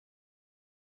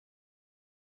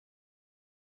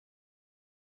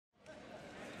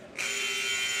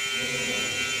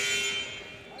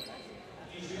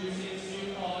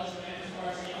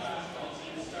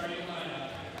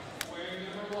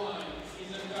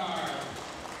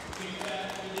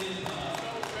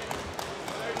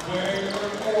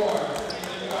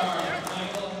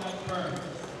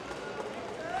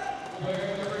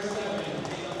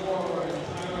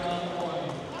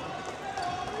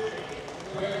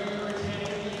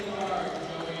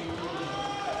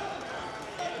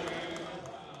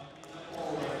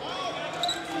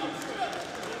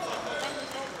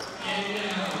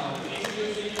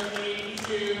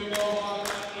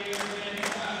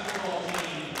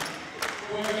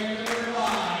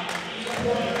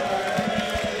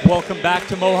Welcome back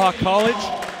to Mohawk College.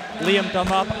 Liam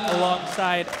Dumhup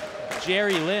alongside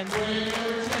Jerry Lynn.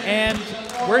 And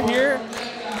we're here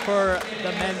for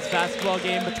the men's basketball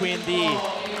game between the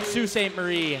Sault Ste.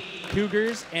 Marie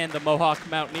Cougars and the Mohawk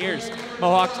Mountaineers.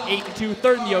 Mohawk's 8-2,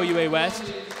 third in the OUA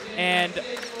West, and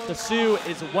the Sioux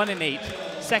is 1-8,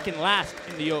 second last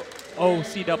in the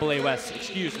OCAA West,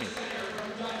 excuse me.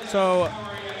 So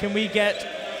can we get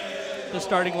the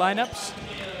starting lineups?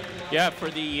 Yeah, for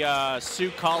the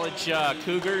Sioux College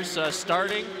Cougars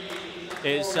starting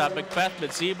is Macbeth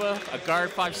Maziba, a guard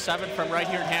 5'7" from right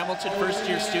here in Hamilton,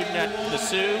 first-year student at the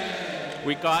Sioux.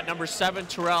 We got number 7,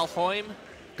 Terrell Hoym,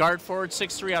 guard forward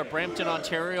 6'3" out of Brampton,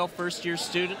 Ontario, first-year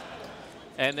student.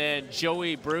 And then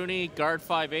Joey Bruni, guard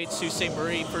 5'8", Sault Ste.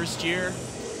 Marie, first year.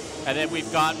 And then we've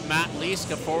got Matt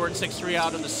Leask, a forward 6'3"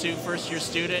 out of the Sioux, first-year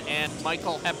student, and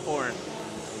Michael Hepburn,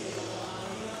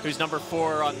 who's number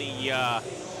 4 on the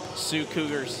Sioux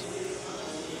Cougars.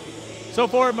 So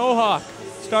for Mohawk,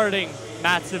 starting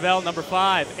Matt Savell, number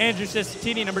 5, Andrew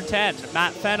Cistini, number 10,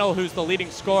 Matt Fennell, who's the leading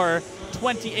scorer,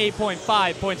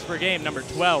 28.5 points per game, number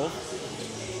 12.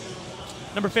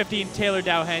 Number 15, Taylor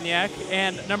Dowhaniak,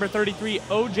 and number 33,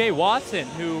 O.J. Watson,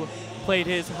 who played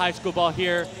his high school ball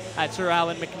here at Sir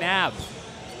Allan McNabb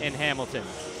in Hamilton.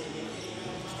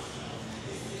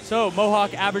 So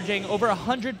Mohawk averaging over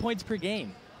 100 points per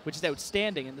game, which is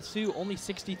outstanding, and the Sioux only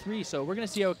 63, so we're going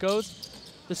to see how it goes.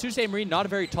 The Sault Ste. Marie, not a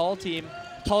very tall team.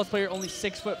 Tallest player only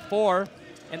 6'4",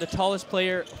 and the tallest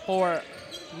player for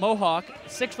Mohawk,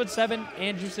 6'7",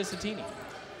 Andrew Cistini.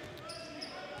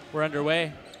 We're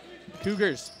underway.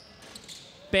 Cougars,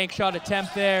 bank shot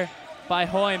attempt there by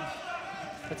Hoym.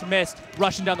 That's missed.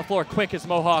 Rushing down the floor quick as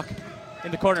Mohawk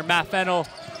in the corner. Matt Fennell.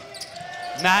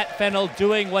 Matt Fennell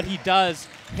doing what he does,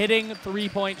 hitting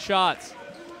three-point shots.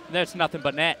 That's nothing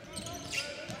but net.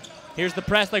 Here's the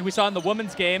press like we saw in the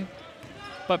women's game,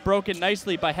 but broken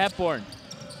nicely by Hepburn.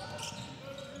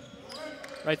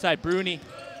 Right side, Bruni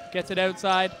gets it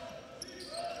outside.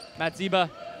 Maziba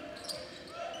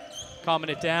calming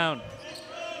it down.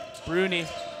 Bruni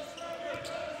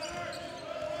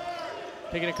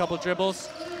taking a couple dribbles,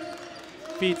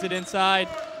 feeds it inside.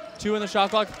 2 in the shot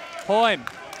clock. Hoym,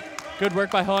 good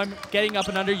work by Hoym, getting up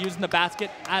and under, using the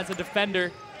basket as a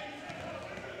defender,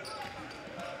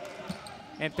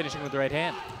 and finishing with the right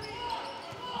hand.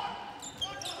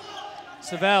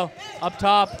 Savell up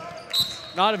top.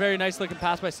 Not a very nice looking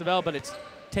pass by Savell, but it's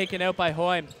taken out by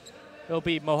Hoym. It'll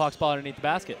be Mohawk's ball underneath the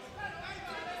basket.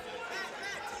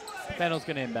 Fennell's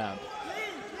going to inbound.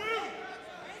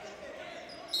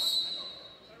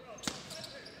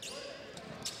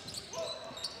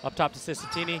 Up top to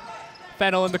Cistini.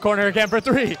 Fennell in the corner again for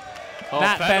 3. Oh,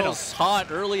 Matt Fennell's Fennell.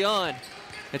 hot early on.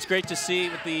 It's great to see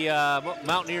with the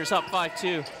Mountaineers up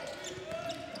 5-2.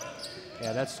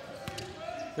 Yeah,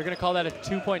 they're going to call that a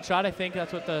 2-point shot, I think.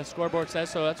 That's what the scoreboard says,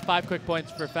 so that's 5 quick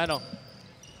points for Fennell.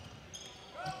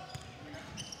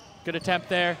 Good attempt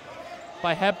there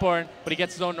by Hepburn, but he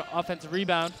gets his own offensive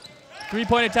rebound.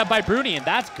 3-point attempt by Bruni, and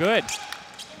that's good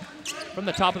from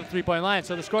the top of the 3-point line.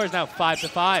 So the score is now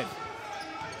 5-5.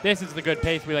 This is the good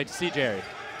pace we like to see, Jerry.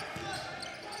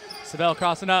 Savell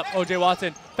crossing up, O.J.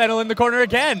 Watson. Fennell in the corner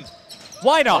again.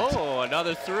 Why not? Oh,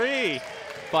 another 3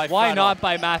 by Why Fennell. not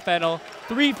by Matt Fennell?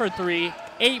 3 for 3,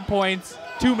 8 points,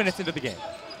 2 minutes into the game.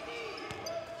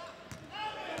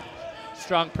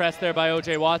 Strong press there by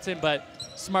O.J. Watson, but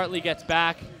smartly gets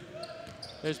back.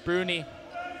 There's Bruni.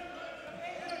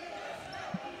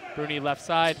 Bruni left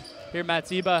side. Here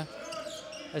Maziba,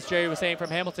 as Jerry was saying, from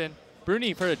Hamilton.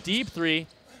 Bruni for a deep 3.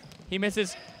 He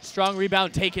misses. Strong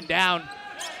rebound taken down.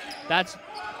 That's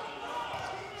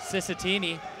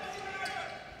Cistini.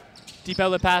 Deep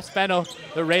outlet pass, Fennell.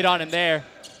 The raid on him there.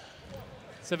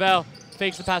 Savell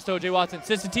fakes the pass to O.J. Watson.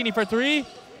 Cistini for 3.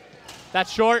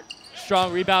 That's short.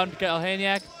 Strong rebound,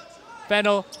 Galhaniak.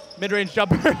 Fennell, mid-range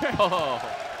jumper. Oh.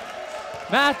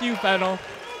 Matthew Fennell.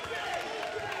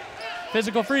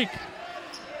 Physical freak.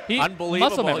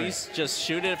 Unbelievable. He's just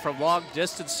shooting it from long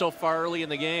distance so far early in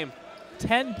the game.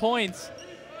 10 points.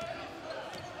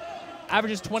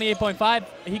 Averages 28.5.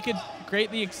 He could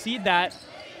greatly exceed that.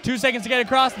 2 seconds to get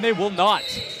across, and they will not.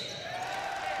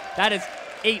 That is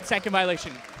 8-second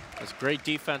violation. That's great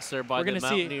defense there by the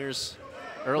Mountaineers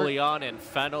early on, and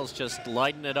Fennell's just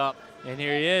lighting it up. And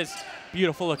here he is.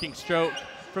 Beautiful looking stroke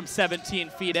from 17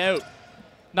 feet out.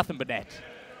 Nothing but net.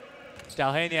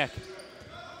 Dalhaniak.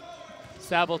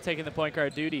 Savell taking the point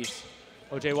guard duties.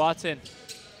 O.J. Watson.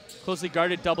 Closely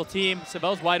guarded double team.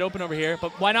 Savell's wide open over here,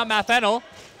 but why not Matt Fennell?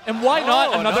 And why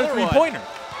not another 3-pointer?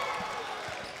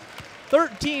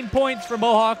 13 points for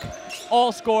Mohawk,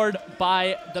 all scored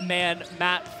by the man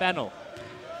Matt Fennell.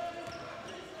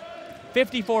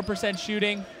 54%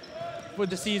 shooting for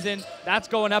the season. That's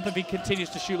going up if he continues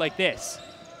to shoot like this.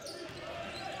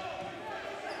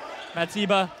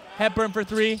 Matsiba, Hepburn for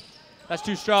 3. That's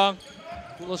too strong.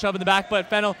 A little shove in the back, but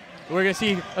Fennell, we're going to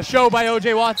see a show by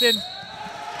O.J. Watson.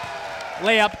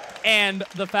 Layup and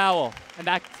the foul. And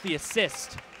that's the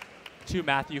assist to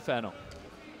Matthew Fennell.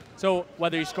 So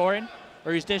whether he's scoring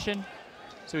or he's dishing,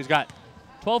 so he's got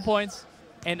 12 points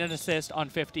and an assist on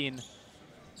 15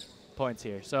 points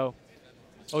here. So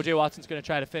O.J. Watson's going to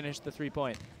try to finish the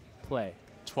 3-point play.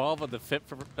 12 of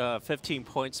the 15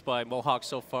 points by Mohawk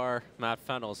so far. Matt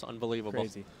Fennell's unbelievable.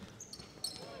 Crazy.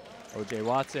 O.J.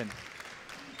 Watson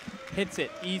hits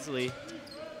it easily.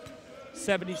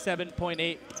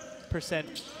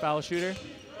 77.8% foul shooter.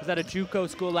 Was at a JUCO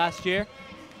school last year.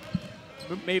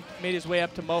 Made his way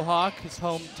up to Mohawk, his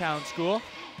hometown school.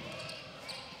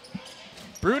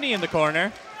 Bruni in the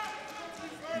corner.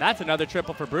 That's another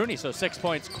triple for Bruni, so 6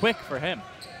 points quick for him.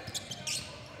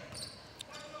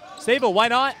 Savo, why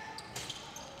not?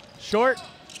 Short.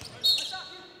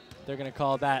 They're going to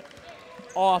call that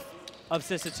off of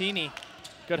Cicitini.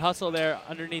 Good hustle there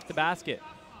underneath the basket.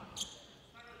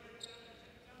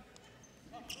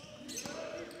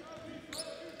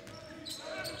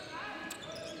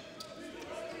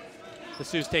 The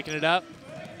Sioux's taking it up.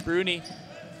 Bruni,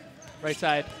 right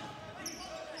side.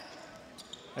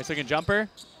 Nice looking jumper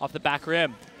off the back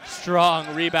rim.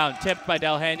 Strong rebound, tipped by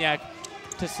Delhaniak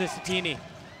to Cicitini.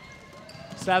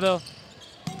 Savo.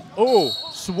 Oh,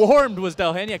 swarmed was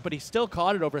Delhaniak, but he still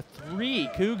caught it over 3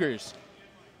 Cougars.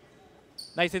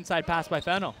 Nice inside pass by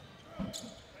Fennell.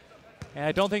 And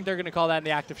I don't think they're going to call that in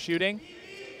the act of shooting.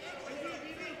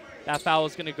 That foul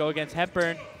is going to go against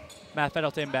Hepburn. Matt Fennell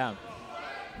to inbound.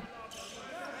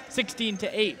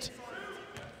 16-8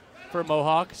 for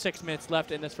Mohawk. 6 minutes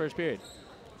left in this first period.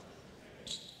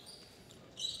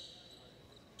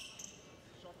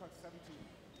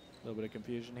 A little bit of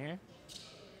confusion here.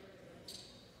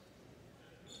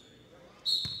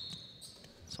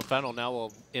 So Fennell now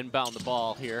will inbound the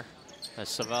ball here as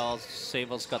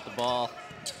Savo's got the ball.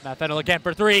 Matt Fennell again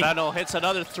for 3. Fennell hits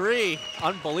another 3.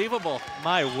 Unbelievable.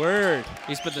 My word.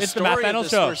 He's been the It's story the Matt Fennell of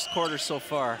this show. first quarter so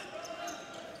far.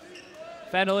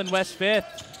 Fennell in West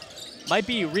 5th. Might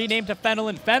be renamed to Fennell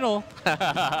and Fennell.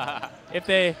 if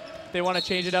they want to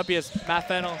change it up, because Matt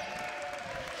Fennell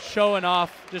showing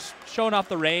off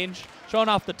the range, showing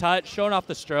off the touch, showing off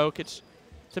the stroke. It's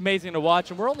amazing to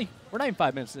watch, and we're not even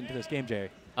 5 minutes into this game, Jerry.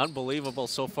 Unbelievable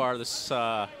so far. This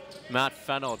Matt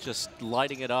Fennell just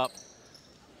lighting it up.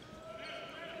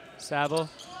 Savo,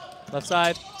 left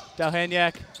side,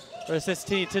 Delhaniak, or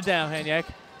Cicitini to Delhaniak.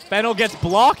 Fennell gets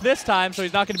blocked this time, so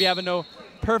he's not going to be having no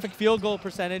perfect field goal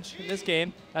percentage in this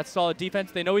game. That's solid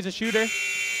defense. They know he's a shooter,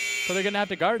 so they're going to have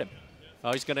to guard him.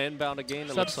 Oh, he's going to inbound again,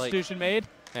 it looks like. Substitution made.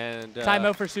 And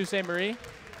timeout for Sault Ste. Marie.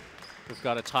 We've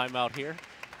got a timeout here.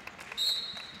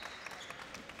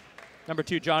 Number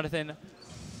 2, Jonathan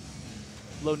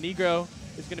Lonegro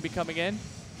is going to be coming in.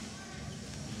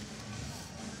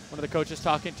 One of the coaches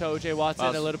talking to O.J.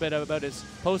 Watson a little bit about his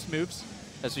post moves.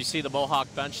 As we see the Mohawk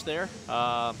bench there,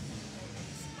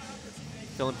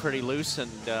 feeling pretty loose, and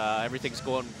everything's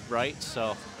going right.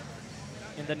 So,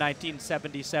 in the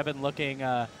 1977 looking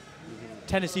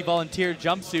Tennessee Volunteer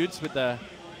jumpsuits with the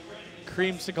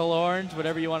creamsicle orange,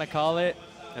 whatever you want to call it.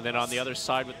 And then on the other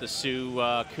side with the Sioux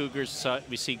Cougars,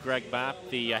 we see Greg Mapp,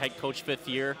 the head coach, 5th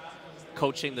year,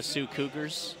 coaching the Sioux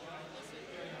Cougars,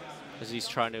 as he's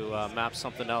trying to map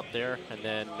something out there. And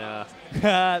then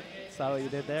saw what you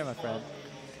did there, my friend.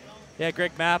 Yeah,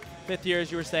 Greg Mapp, 5th year,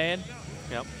 as you were saying.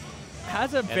 Yep.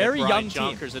 Has a very young team.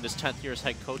 Brian Jonkers in his 10th year as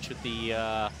head coach with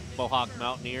the Mohawk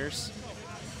Mountaineers.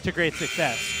 To great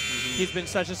success. He's been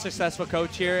such a successful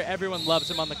coach here. Everyone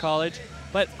loves him on the college.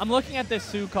 But I'm looking at this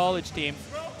Sioux College team.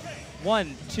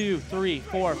 1, 2, 3,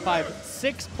 4, 5,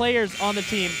 6 players on the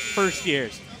team first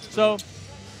years. So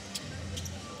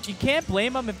you can't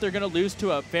blame them if they're going to lose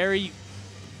to a very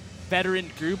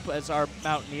veteran group as our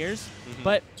Mountaineers.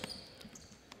 But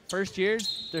first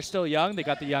years, they're still young. They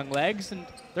got the young legs, and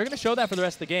they're going to show that for the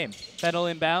rest of the game. Fennell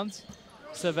inbounds.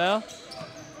 Savell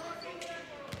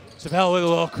with a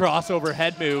little crossover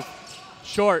head move.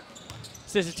 Short.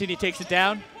 Cicitini takes it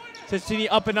down. Cicitini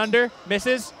up and under.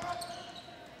 Misses.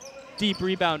 Deep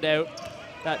rebound out.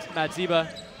 That's Matsiba.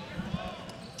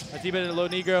 Matsiba to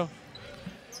Lonegro.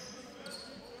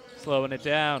 Slowing it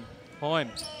down. Hoym.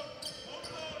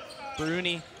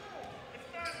 Bruni.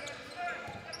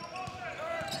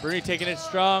 Bruni taking it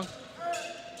strong.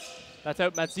 That's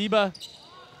out Matsiba.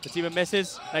 Matsiba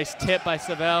misses. Nice tip by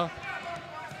Savell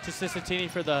to Cicitini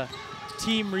for the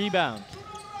team rebound.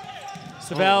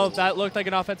 Savell, that looked like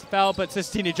an offensive foul, but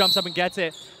Sistini jumps up and gets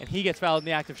it, and he gets fouled in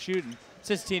the act of shooting.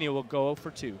 Sistini will go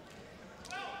for 2.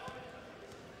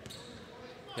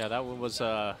 Yeah, that one was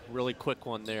a really quick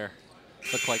one there.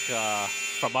 Looked like,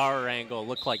 from our angle,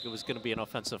 looked like it was going to be an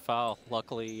offensive foul.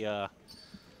 Luckily, the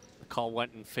call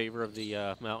went in favor of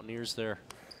the Mountaineers there.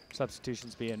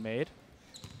 Substitutions being made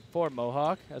for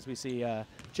Mohawk, as we see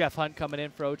Jeff Hunt coming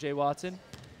in for O.J. Watson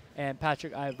and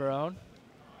Patrick Ivorone.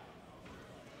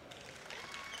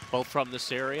 Both from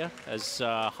this area, as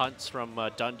Hunt's from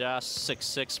Dundas,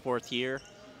 6'6", 4th year,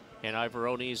 and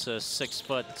Ivorone's a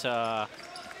 6-foot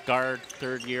guard,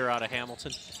 3rd year out of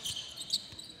Hamilton.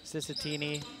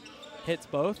 Sistini hits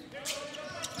both.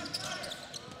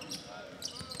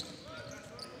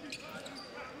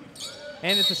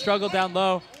 And it's a struggle down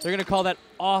low. They're going to call that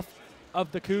off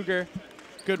of the Cougar.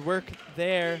 Good work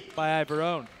there by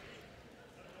Ivorone.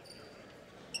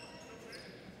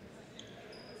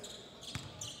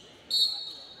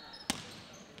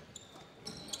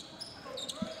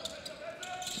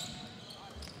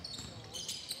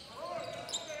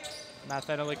 Matt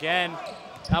Fennell again.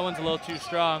 That one's a little too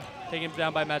strong. Taking him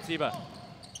down by Matsiba.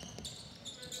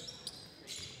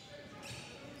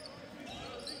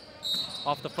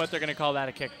 Off the foot, they're going to call that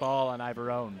a kick ball on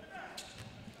Ivorone.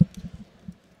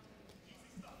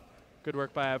 Good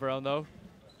work by Ivorone, though.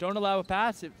 Don't allow a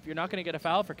pass if you're not going to get a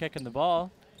foul for kicking the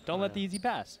ball. Don't let the easy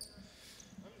pass.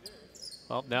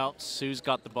 Well, now Sue's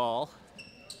got the ball.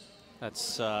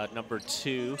 That's number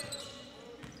 2.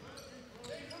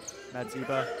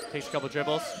 Matsiba takes a couple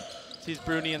dribbles. Sees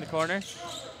Bruni in the corner.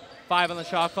 5 on the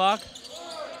shot clock.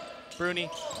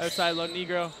 Bruni outside Low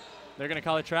Negro. They're going to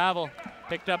call it travel.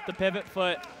 Picked up the pivot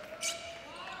foot.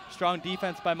 Strong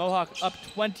defense by Mohawk. Up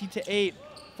 20-8.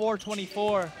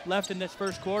 4:24 left in this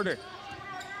first quarter.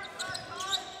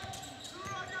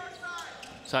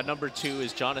 So at number 2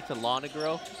 is Jonathan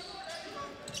Lonegro.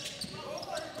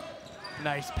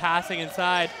 Nice passing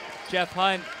inside. Jeff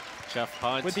Hunt. Jeff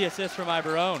Hunt. With the assist from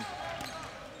Ivorone.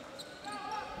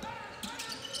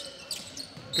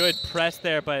 Good press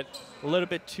there, but a little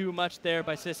bit too much there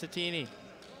by Sistini.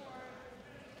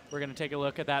 We're going to take a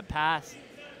look at that pass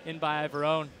in by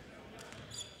Ivorone.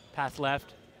 Pass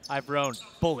left. Ivorone,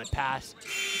 bullet pass.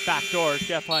 Backdoor,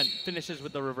 Jeff Hunt finishes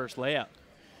with the reverse layup.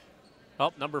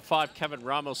 Oh, number 5, Kevin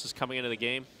Ramos is coming into the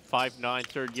game. 5'9",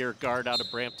 3rd year guard out of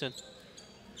Brampton.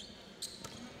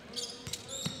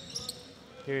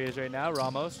 Here he is right now,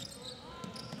 Ramos.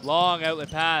 Long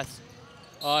outlet pass.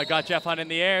 Oh, I got Jeff Hunt in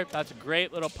the air. That's a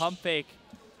great little pump fake.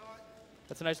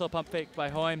 That's a nice little pump fake by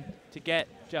Hoym to get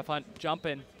Jeff Hunt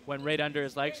jumping. Went right under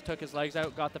his legs, took his legs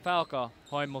out, got the foul call.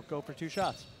 Hoym will go for 2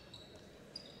 shots.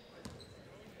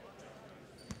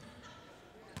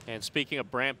 And speaking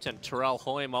of Brampton, Terrell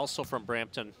Hoym, also from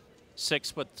Brampton,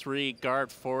 6'3",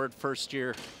 guard forward, 1st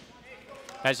year.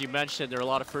 As you mentioned, there are a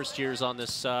lot of 1st years on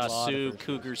this Sioux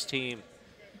Cougars team.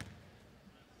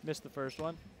 Missed the first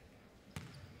one.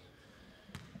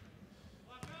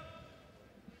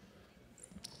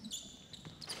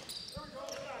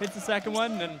 Hits the second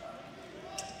one, and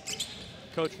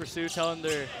Coach for Sioux telling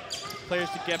their players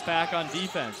to get back on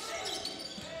defense.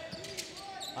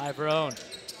 Ivorone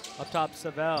up top,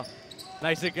 Savell.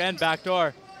 Nice again,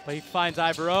 backdoor, but he finds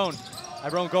Ivorone.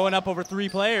 Ivorone going up over 3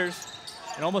 players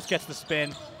and almost gets the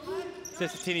spin.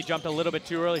 Sistini jumped a little bit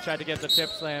too early, tried to get the tip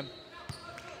slam.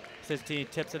 Sistini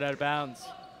tips it out of bounds.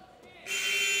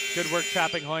 Good work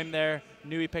trapping Hoym there.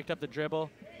 Knew he picked up the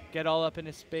dribble. Get all up in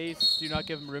his space. Do not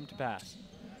give him room to pass.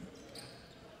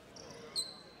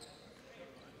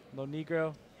 Low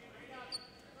Negro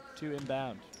to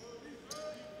inbound.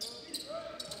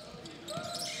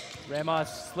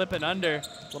 Ramos slipping under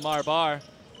Lamar Barr.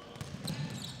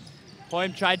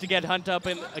 Hoym tried to get Hunt up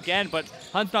in again, but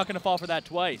Hunt's not going to fall for that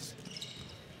twice.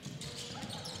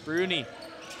 Bruni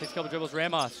takes a couple dribbles.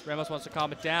 Ramos wants to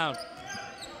calm it down.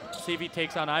 See if he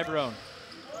takes on Ivorone.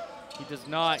 He does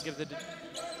not. Gives it to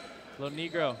Low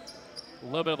Negro. A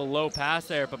little bit of a low pass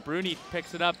there, but Bruni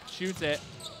picks it up, shoots it.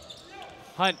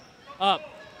 Hunt up.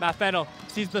 Matt Fennell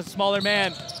sees the smaller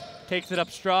man, takes it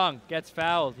up strong, gets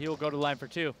fouled. He will go to the line for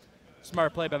 2.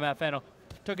 Smart play by Matt Fennell.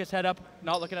 Took his head up,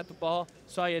 not looking at the ball.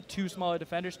 Saw he had 2 smaller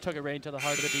defenders, took it right into the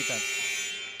heart of the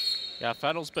defense. Yeah,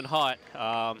 Fennell's been hot.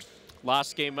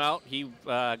 Last game out, he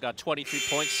got 23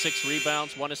 points, 6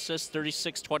 rebounds, 1 assist,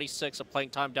 36-26 of playing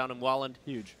time down in Welland.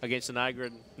 Huge. Against the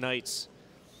Niagara Knights.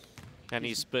 And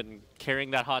he's been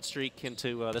carrying that hot streak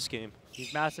into this game.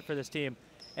 He's massive for this team.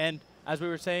 And as we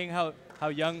were saying how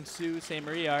young Sault Ste.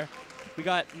 Marie are, we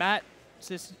got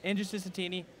Andrew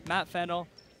Sistini, Matt Fennell,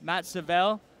 Matt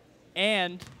Savell,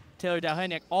 and Taylor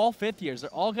Dalhaniak, all fifth years.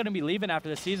 They're all going to be leaving after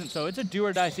the season, so it's a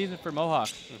do-or-die season for Mohawk.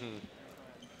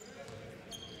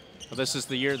 Well, this is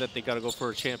the year that they got to go for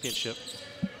a championship.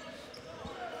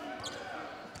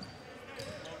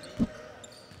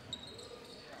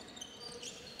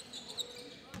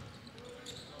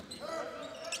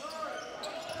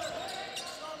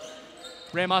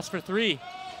 Ramos for three.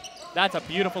 That's a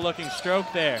beautiful looking stroke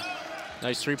there.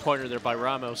 Nice three-pointer there by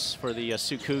Ramos for the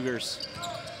Sioux Cougars.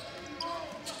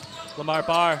 Lamar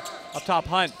Barr up top,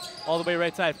 Hunt all the way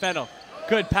right side, Fennell.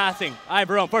 Good passing,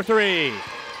 Ivorone for three.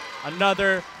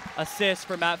 Another assist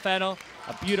for Matt Fennell.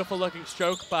 A beautiful looking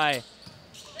stroke by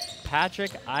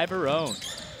Patrick Ivorone.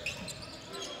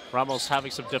 Ramos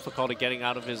having some difficulty getting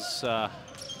out of his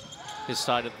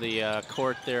side of the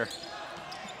court there.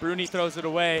 Bruni throws it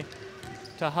away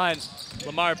to Hunt.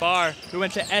 Lamar Barr, who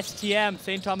went to STM,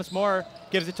 St. Thomas More,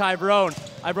 gives it to Ivorone.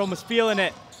 Ivorone was feeling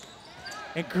it.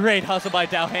 And great hustle by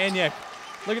Dalhaniak.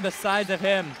 Look at the size of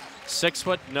him.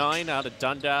 6'9" out of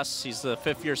Dundas. He's the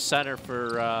fifth-year center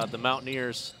for the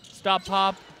Mountaineers. Stop,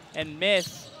 pop, and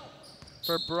miss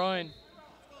for Bruin.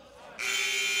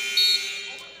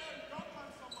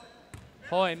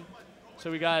 Hoym. So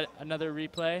we got another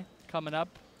replay coming up.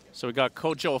 So we got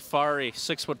Kojo Afari,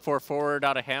 6'4" forward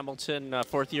out of Hamilton,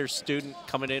 fourth-year student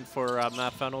coming in for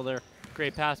Matt Fennell there.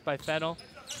 Great pass by Fennell.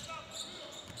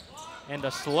 And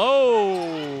a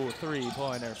slow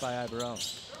three-pointer by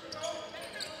Ivorone.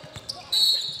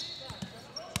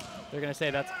 They're going to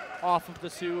say that's off of the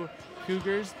Sioux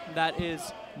Cougars. That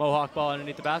is Mohawk ball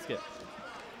underneath the basket.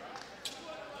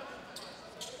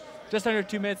 Just under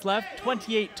 2 minutes left.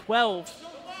 28-12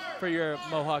 for your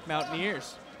Mohawk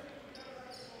Mountaineers.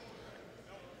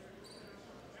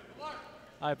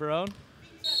 Ivorone.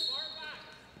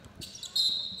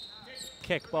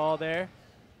 Kick ball there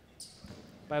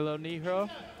by Lonihro.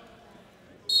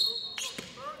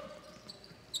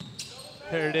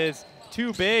 There it is.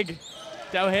 Too big.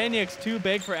 Dalhaniak's too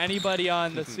big for anybody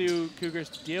on the Sioux Cougars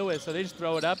to deal with, so they just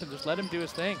throw it up and just let him do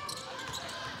his thing.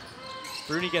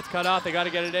 Bruni gets cut off. They got to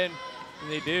get it in, and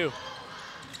they do.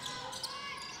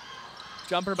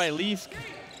 Jumper by Leask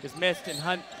is missed, and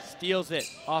Hunt steals it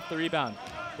off the rebound.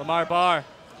 Lamar Barr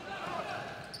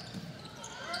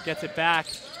gets it back.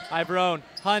 Ivorone,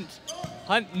 Hunt.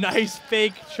 Hunt, nice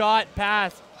fake shot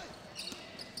pass.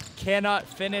 Cannot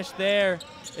finish there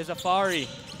is Afari.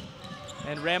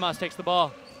 And Ramos takes the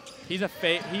ball. He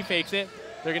fakes it.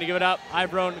 They're gonna give it up.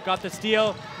 Ivorone got the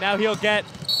steal. Now he'll get.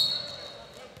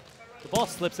 The ball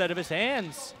slips out of his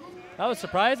hands. That was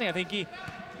surprising. I think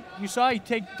you saw he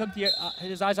took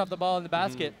his eyes off the ball in the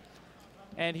basket,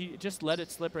 and he just let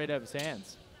it slip right out of his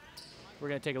hands. We're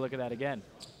gonna take a look at that again.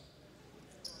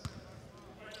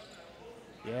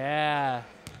 Yeah,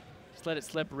 just let it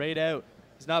slip right out.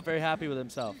 He's not very happy with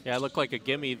himself. Yeah, it looked like a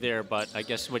gimme there, but I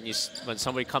guess when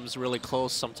somebody comes really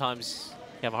close, sometimes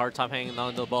you have a hard time hanging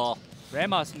on to the ball.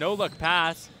 Ramos, no-look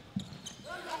pass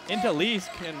into Leask,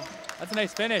 and that's a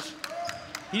nice finish.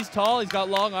 He's tall, he's got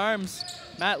long arms.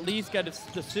 Matt Leask out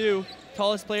of the Sioux,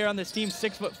 tallest player on this team,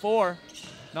 6'4".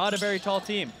 Not a very tall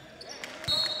team.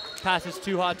 Pass is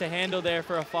too hot to handle there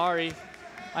for Afari.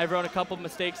 Ivorone a couple of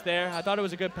mistakes there. I thought it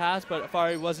was a good pass, but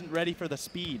Afari wasn't ready for the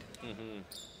speed.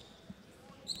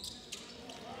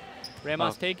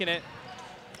 Ramos taking it.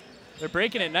 They're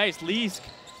breaking it nice. Leask,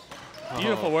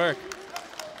 beautiful work.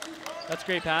 That's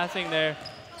great passing there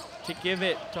to give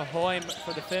it to Hoym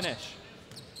for the finish.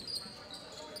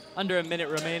 Under a minute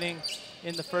remaining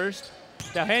in the first.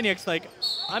 Dalhaniak's like,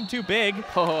 I'm too big.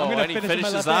 I'm gonna and he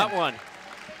finishes that one.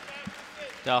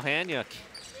 Dalhaniak.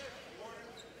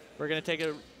 We're gonna take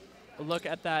a look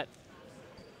at that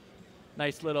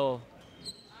nice little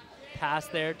pass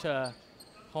there to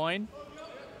Hoym.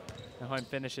 And Hoym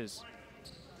finishes.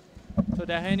 So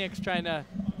Dalhaniak's trying to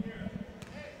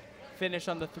finish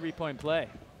on the three-point play.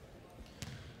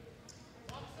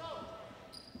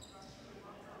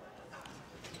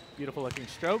 Beautiful looking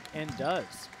stroke, and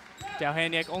does.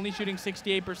 Dalhaniak only shooting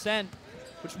 68%,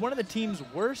 which is one of the team's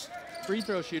worst free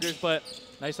throw shooters, but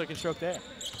nice looking stroke there.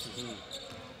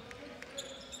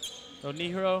 So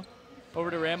Nihiro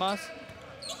over to Ramos.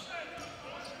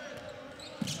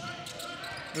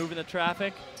 Moving the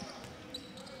traffic.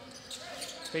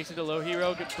 Facing to low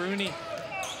hero, get Bruni.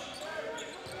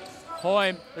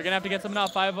 Hoym, they're gonna have to get something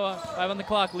out, five on the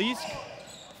clock. Leask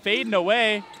fading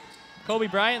away. Kobe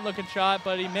Bryant looking shot,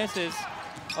 but he misses.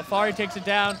 Afari takes it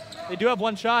down. They do have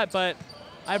one shot, but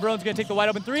Ivorone's gonna take the wide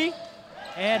open three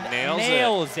and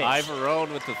nails it.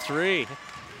 Ivorone with the three.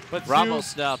 But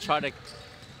Ramos now trying to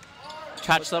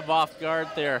catch them off guard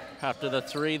there after the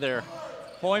three there.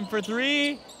 Hoym for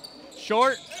three,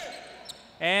 short,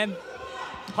 and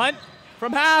Hunt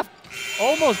from half.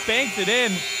 Almost banked it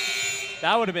in.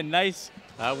 That would have been nice.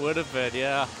 That would have been,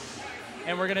 yeah.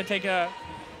 And we're going to take a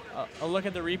look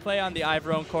at the replay on the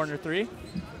Ivorone corner 3.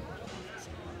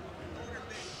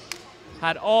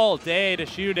 Had all day to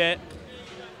shoot it.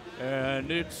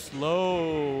 And it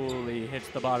slowly hits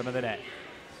the bottom of the net.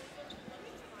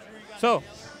 So,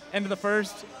 end of the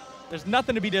first. There's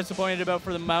nothing to be disappointed about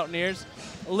for the Mountaineers.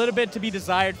 A little bit to be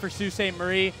desired for Sault Ste.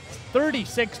 Marie.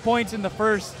 36 points in the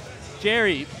first.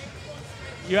 Jerry,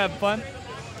 you having fun?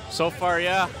 So far,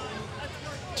 yeah.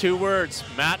 2 words,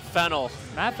 Matt Fennell.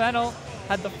 Matt Fennell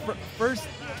had the first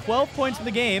 12 points in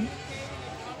the game,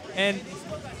 and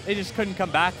they just couldn't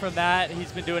come back from that.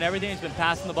 He's been doing everything. He's been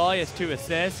passing the ball. He has 2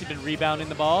 assists. He's been rebounding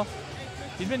the ball.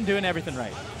 He's been doing everything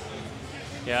right.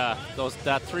 Yeah,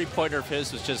 that 3-pointer of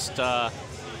his was just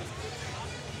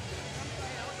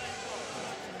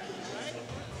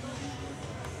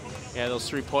yeah, those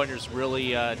 3-pointers really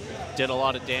did a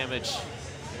lot of damage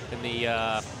in the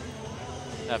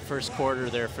that first quarter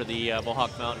there for the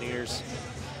Mohawk Mountaineers.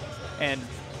 And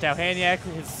Tauhaniak,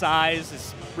 his size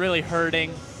is really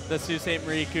hurting the Sault Ste.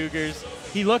 Marie Cougars.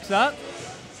 He looks up.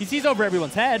 He sees over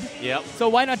everyone's head. Yep. So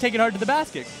why not take it hard to the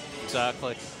basket?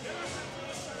 Exactly.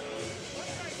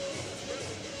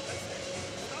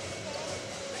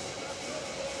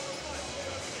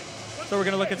 So we're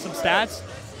going to look at some stats.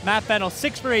 Matt Fennell,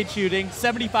 6 for 8 shooting,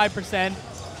 75%,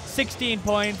 16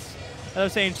 points. As I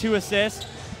was saying, 2 assists.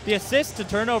 The assist to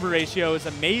turnover ratio is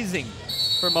amazing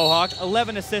for Mohawk.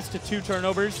 11 assists to 2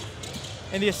 turnovers.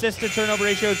 And the assist to turnover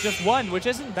ratio is just 1, which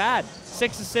isn't bad.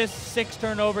 6 assists, 6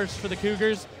 turnovers for the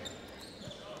Cougars.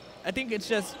 I think it's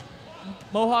just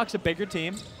Mohawk's a bigger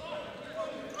team.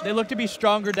 They look to be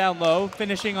stronger down low,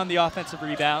 finishing on the offensive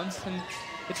rebounds. And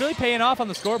it's really paying off on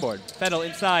the scoreboard. Fennell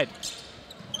inside.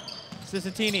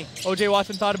 Cicitini. O.J.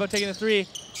 Watson thought about taking the 3,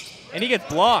 and he gets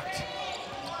blocked.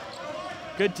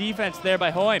 Good defense there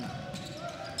by Hoym.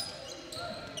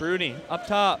 Bruni up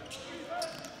top.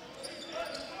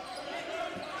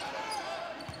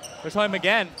 There's Hoym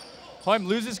again. Hoym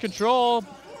loses control,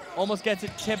 almost gets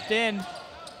it tipped in,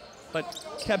 but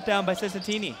kept down by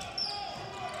Cicitini.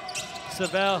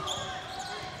 Savell.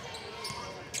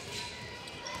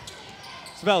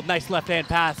 Savell, nice left-hand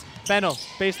pass. Fennell,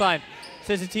 baseline.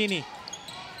 Cicitini.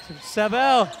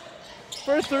 Savell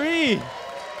for 3.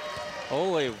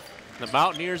 Holy, the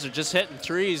Mountaineers are just hitting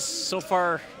 3s so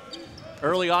far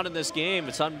early on in this game.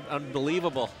 It's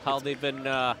unbelievable how they've been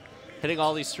hitting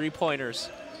all these 3-pointers.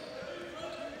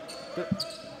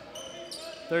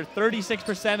 They're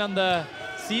 36% on the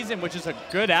season, which is a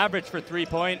good average for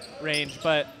 3-point range,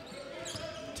 but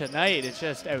tonight it's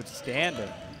just outstanding.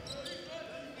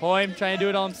 Hoym trying to do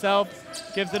it all himself,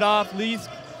 gives it off. Lease,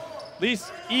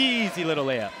 easy little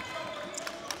layup.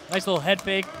 Nice little head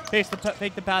fake, fake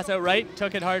the pass out right,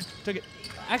 took it hard, took it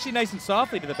actually nice and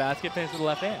softly to the basket, finished with the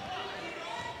left hand.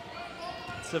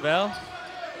 Savell,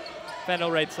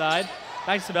 Fennell right side,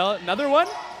 back to Savell, another one?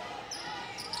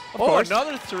 Of course.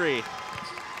 Another 3.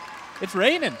 It's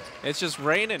raining. It's just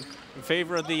raining in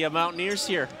favor of the Mountaineers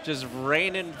here. Just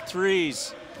raining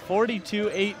 3s.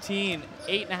 42-18,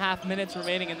 8.5 minutes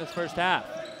remaining in this first half.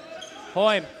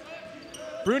 Hoym,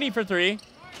 Bruni for 3.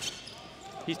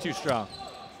 He's too strong.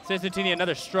 Cicitini,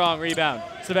 another strong rebound.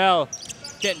 Savell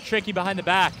getting tricky behind the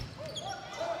back.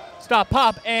 Stop,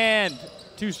 pop, and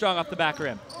too strong off the back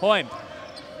rim. Hoym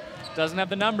doesn't have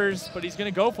the numbers, but he's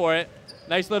going to go for it.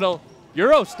 Nice little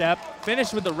Euro step,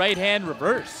 finished with the right hand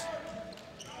reverse.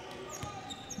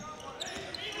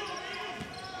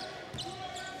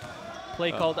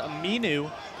 Play called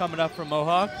Aminu coming up from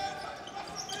Mohawk.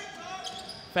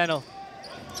 Fennell,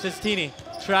 Cicitini,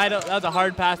 that was a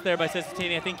hard pass there by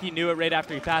Cicitini. I think he knew it right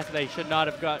after he passed it that he should not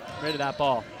have got rid of that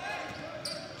ball.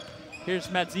 Here's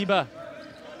Matsiba,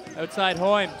 outside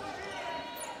Hoym.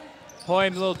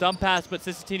 Hoym, a little dump pass, but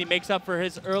Cicitini makes up for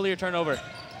his earlier turnover.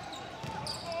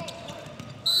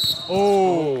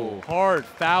 Oh, hard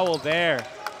foul there.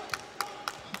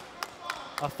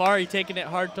 Afari taking it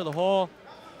hard to the hole.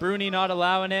 Bruni not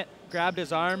allowing it. Grabbed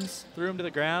his arms, threw him to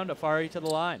the ground. Afari to the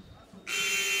line.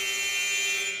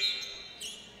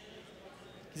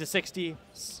 He's a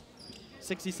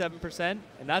 67%,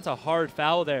 and that's a hard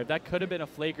foul there. That could have been a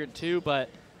flagrant 2, but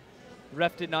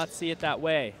ref did not see it that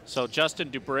way. So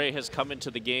Justin Dubray has come into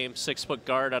the game, 6-foot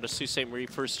guard out of Sault Ste. Marie,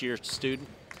 first-year student,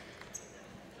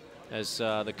 as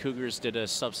the Cougars did a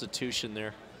substitution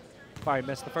there. Afari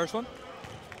missed the first one.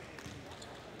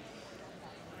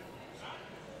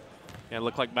 Yeah, it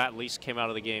looked like Matt Lease came out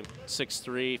of the game.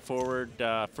 6'3", forward,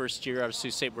 first year out of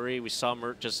Sault Ste. Marie. We saw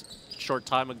him just a short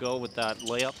time ago with that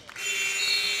layup.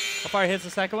 How far hits the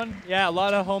second one? Yeah, a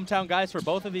lot of hometown guys for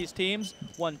both of these teams.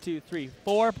 1, 2, 3,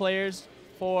 4 players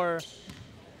for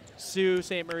Sault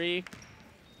Ste. Marie,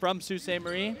 from Sault Ste.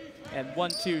 Marie. And 1,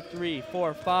 2, 3,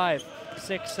 4, 5,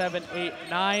 6, 7, 8,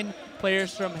 9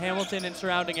 players from Hamilton and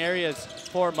surrounding areas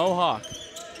for Mohawk.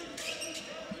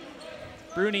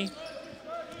 Bruni.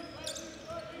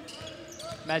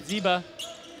 Madziba.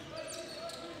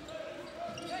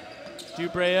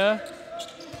 Dubrea.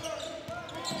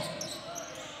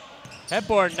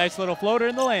 Hepburn, nice little floater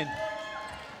in the lane.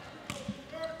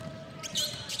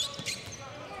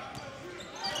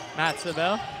 Matt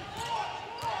Savell.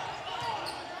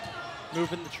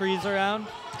 Moving the trees around.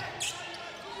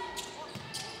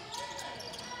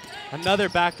 Another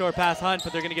backdoor pass Hunt,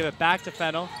 but they're gonna give it back to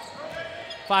Fennel.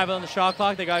 5 on the shot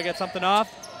clock, they gotta get something off.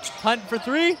 Hunt for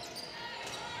 3.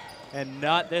 And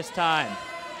not this time.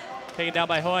 Taken down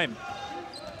by Hoym.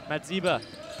 Madziba.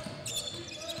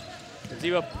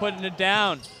 Madziba putting it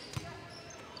down.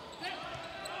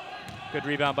 Good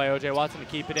rebound by O.J. Watson to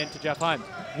keep it in to Jeff Hunt.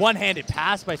 One-handed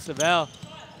pass by Savell.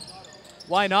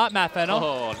 Why not, Matt Fennel?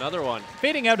 Oh, another one.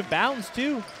 Fading out of bounds,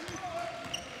 too.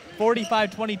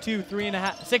 45-22,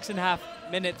 6.5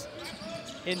 minutes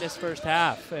in this first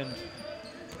half. And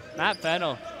Matt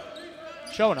Fennel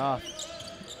showing off.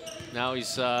 Now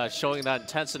he's showing that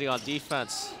intensity on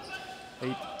defense.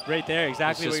 Right there,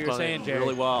 exactly what you're saying, Jerry.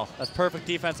 Really well. That's perfect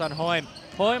defense on Hoym.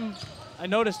 Hoym, I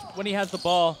noticed when he has the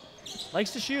ball,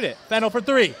 likes to shoot it. Fennel for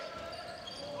 3.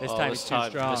 This time he's too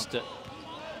strong. Missed it.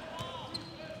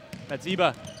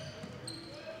 Madziba.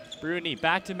 Bruni,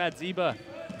 back to Madziba.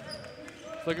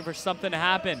 Looking for something to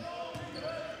happen.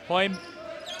 Hoym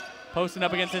posting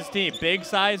up against his team. Big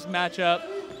size matchup.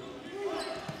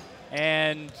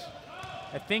 And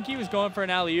I think he was going for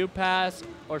an alley-oop pass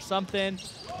or something.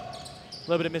 A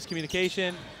little bit of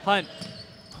miscommunication. Hunt,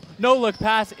 no-look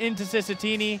pass into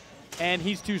Ciccittini, and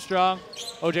he's too strong.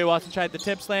 O.J. Watson tried the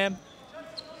tip slam,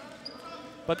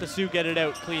 but the Sioux get it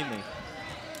out cleanly.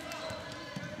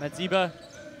 Madziba.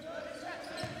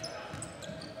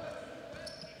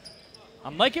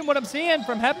 I'm liking what I'm seeing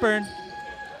from Hepburn.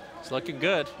 It's looking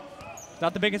good.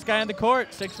 Not the biggest guy on the court,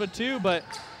 6'2", but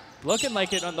looking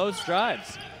like it on those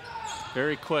drives.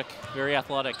 Very quick, very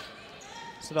athletic.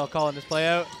 Savell calling this play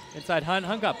out. Inside Hunt.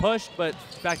 Hunt got pushed, but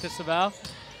back to Savell.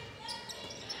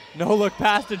 No look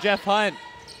pass to Jeff Hunt.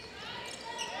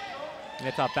 And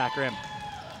it's off back rim.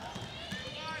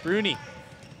 Bruni.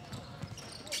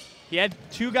 He had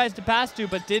 2 guys to pass to,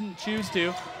 but didn't choose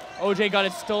to. OJ got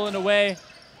it stolen away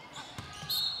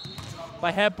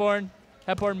by Hepburn.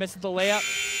 Hepburn misses the layup.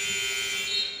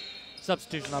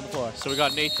 Substitution on the floor. So we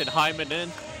got Nathan Hyman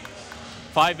in.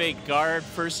 5'8" guard,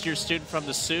 first-year student from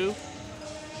the Sioux.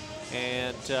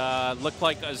 And looked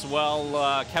like as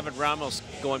well Kevin Ramos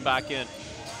going back in.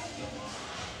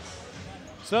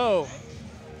 So,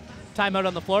 timeout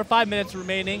on the floor. 5 minutes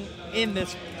remaining in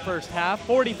this first half.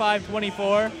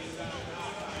 45-24.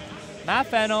 Matt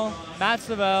Fennel, Matt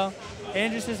Savell,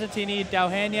 Andrew Ciccittini,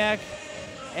 Dowhaniak,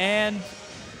 and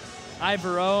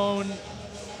Ivorone.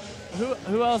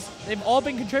 Who else? They've all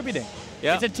been contributing.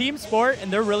 Yeah. It's a team sport,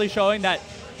 and they're really showing that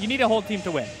you need a whole team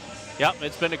to win. Yep,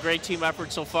 it's been a great team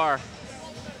effort so far.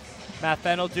 Matt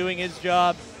Fennel doing his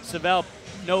job. Savell,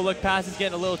 no-look passes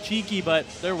getting a little cheeky, but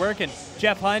they're working.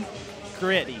 Jeff Hunt,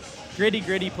 gritty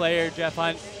player. Jeff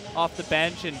Hunt off the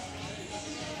bench, and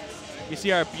you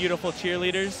see our beautiful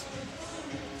cheerleaders.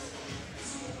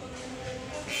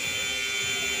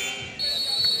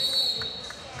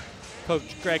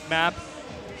 Coach Greg Mapp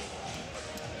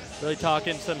really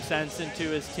talking some sense into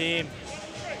his team.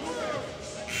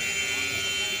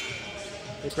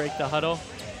 They break the huddle.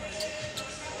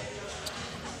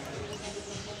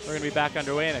 We're going to be back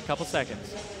underway in a couple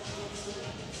seconds.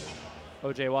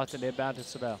 O.J. Watson inbound to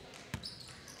Savell.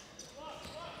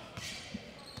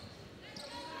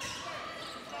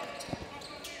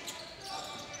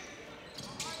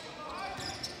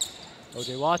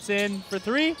 O.J. Watson for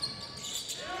 3.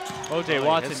 O.J.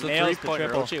 Watson nails the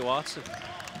triple. O.J. Watson.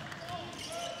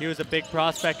 He was a big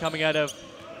prospect coming out of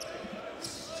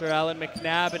Sir Alan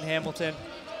McNabb in Hamilton.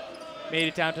 Made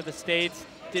it down to the States.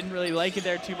 Didn't really like it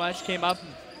there too much. Came up.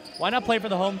 Why not play for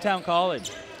the hometown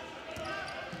college?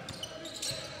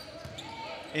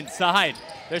 Inside.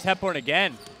 There's Hepburn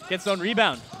again. Gets his own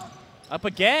rebound. Up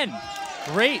again.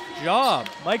 Great job,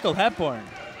 Michael Hepburn.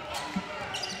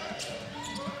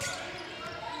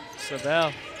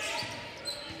 Savell.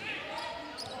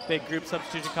 Big group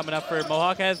substitution coming up for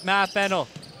Mohawk as Matt Fennel.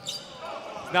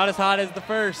 He's not as hot as the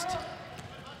first,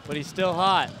 but he's still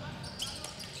hot.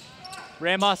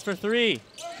 Ramos for 3.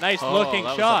 Nice looking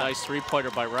shot. That was a nice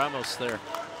 3-pointer by Ramos there.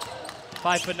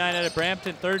 5'9" out of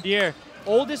Brampton, third year.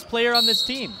 Oldest player on this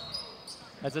team.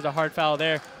 As there's a hard foul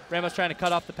there. Ramos trying to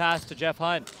cut off the pass to Jeff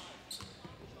Hunt.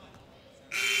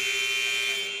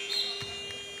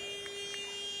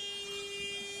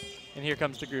 And here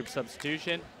comes the group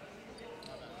substitution.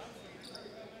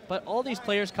 But all these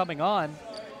players coming on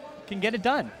can get it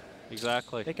done.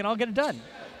 Exactly. They can all get it done.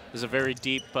 There's a very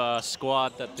deep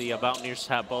squad that the Mountaineers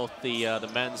have, both the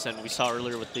men's and we saw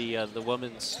earlier with the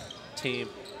women's team.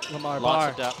 Lamar Lots Barr,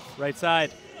 of depth. right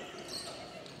side.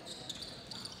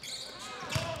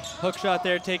 Hook shot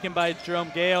there taken by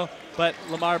Jerome Gale, but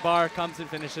Lamar Barr comes and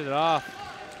finishes it off.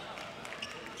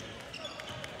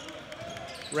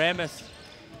 Ramos.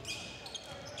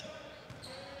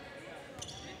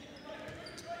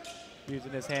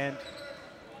 Using his hand,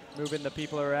 moving the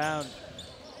people around.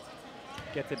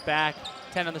 Gets it back.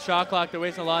 10 on the shot clock. They're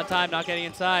wasting a lot of time, not getting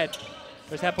inside.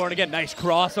 There's Hepburn again. Nice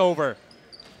crossover.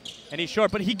 And he's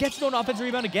short, but he gets no offensive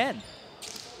rebound again.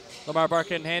 Lamar Barr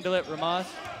couldn't handle it. Ramos.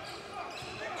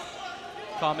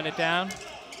 Calming it down.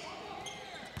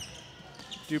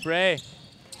 Dubray.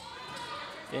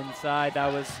 Inside.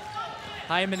 That was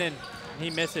Hymanen. He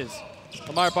misses.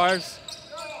 Lamar Barrs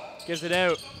gives it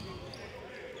out.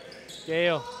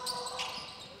 Gale.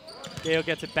 Gale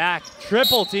gets it back.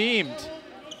 Triple teamed.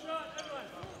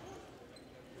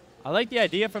 I like the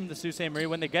idea from the Sault Ste. Marie.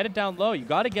 When they get it down low, you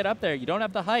got to get up there. You don't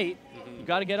have the height. You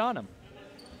got to get on them.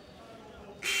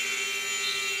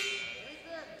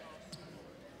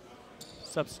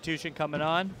 Substitution coming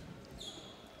on.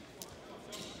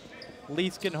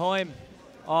 Leeskenhoim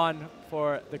on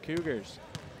for the Cougars.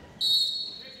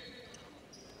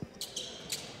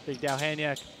 Big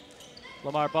Dowhaniak.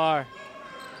 Lamar Barr.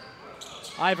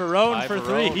 Ivorone for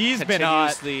three. He's been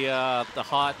hot. The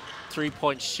hot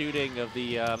three-point shooting of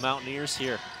the Mountaineers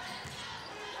here.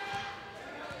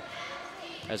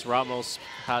 As Ramos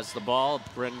has the ball,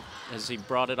 as he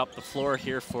brought it up the floor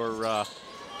here for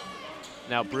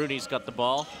now Bruni's got the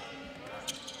ball.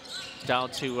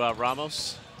 Down to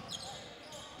Ramos.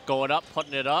 Going up,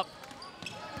 putting it up.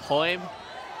 Hoim.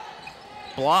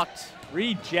 Blocked.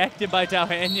 Rejected by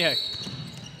Dowhaniak.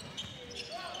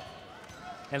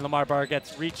 And Lamar Barr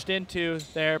gets reached into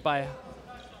there by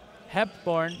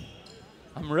Hepburn.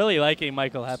 I'm really liking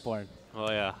Michael Hepburn.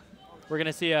 Oh, yeah. We're going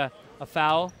to see a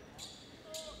foul.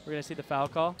 We're going to see the foul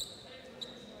call.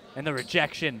 And the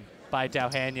rejection by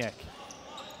Dowhaniak,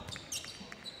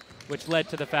 which led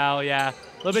to the foul. Yeah,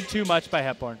 a little bit too much by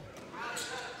Hepburn.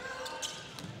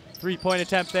 Three-point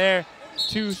attempt there.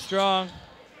 Too strong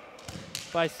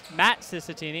by Matt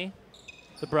Cicitini,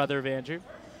 the brother of Andrew.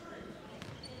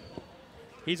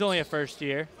 He's only a first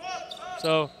year.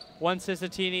 So one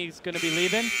Cicitini is going to be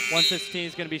leaving. One Cicitini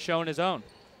is going to be showing his own.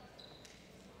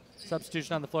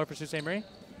 Substitution on the floor for Sault Ste. Marie.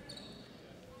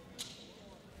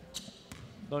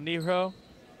 Lonihro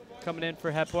coming in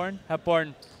for Hepburn.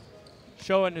 Hepburn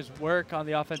showing his work on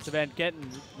the offensive end, getting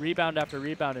rebound after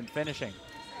rebound and finishing.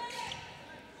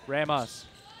 Ramos.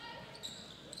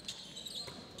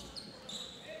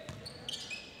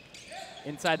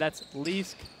 Inside, that's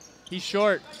Leesk. He's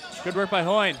short. Good work by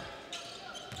Hoyne.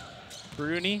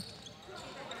 Bruni.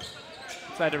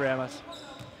 Inside to Ramos.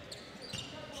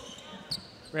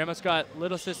 Ramos got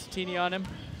little Cicitini on him.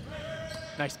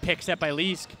 Nice pick set by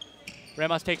Leesk.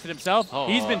 Ramos takes it himself. Oh,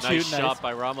 he's been shooting nice shot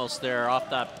by Ramos there off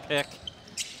that pick.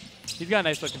 He's got a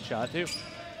nice looking shot too.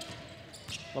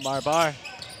 Lamar Barr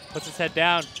puts his head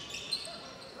down.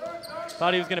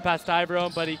 Thought he was going to pass to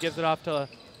Ivorone, but he gives it off to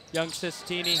young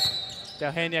Cicitini.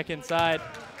 Dowhaniak inside.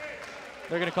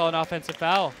 They're going to call an offensive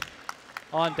foul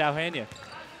on Dowhaniak.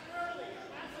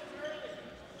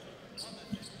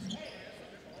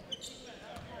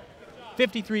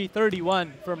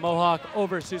 (53-31) for Mohawk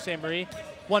over Sault Ste. Marie.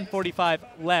 1:45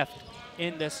 left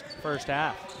in this first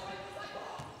half.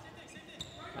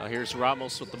 Now here's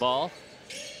Ramos with the ball.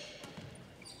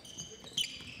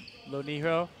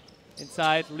 Lonihro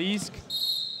inside. Leesk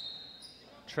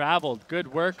traveled.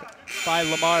 Good work by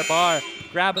Lamar Barr,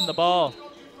 grabbing the ball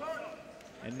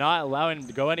and not allowing him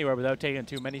to go anywhere without taking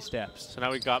too many steps. So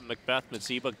now we've got Macbeth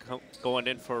Maziba going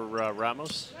in for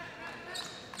Ramos.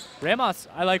 Ramos,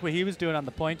 I like what he was doing on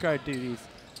the point guard duties.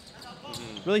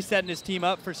 Really setting his team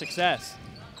up for success.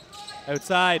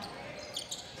 Outside,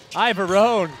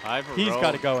 Ivorone. He's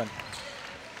got it going.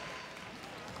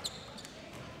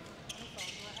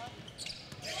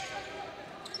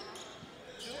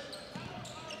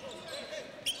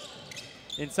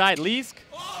 Inside, Leesk.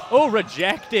 Oh,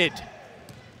 rejected.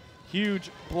 Huge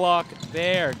block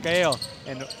there, Gale.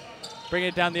 And bring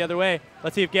it down the other way.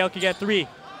 Let's see if Gale can get three.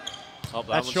 Oh,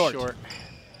 that's short.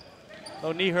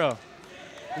 Lonihro.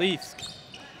 Leesk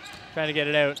trying to get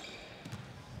it out.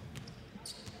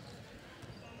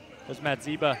 There's Matt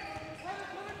Ziba.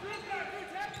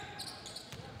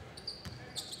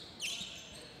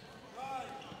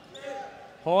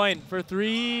 Hoyne for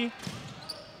 3.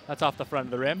 That's off the front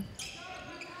of the rim.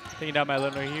 Taking down my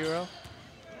little hero.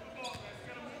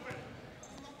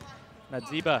 Matt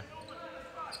Ziba.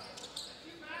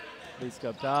 Leask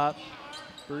up top.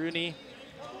 Bruni.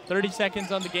 30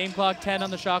 seconds on the game clock, 10 on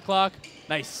the shot clock.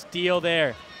 Nice steal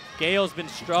there. Gale's been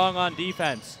strong on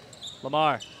defense.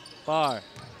 Lamar Barr.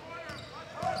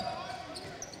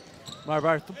 Lamar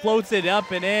Barr floats it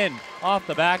up and in, off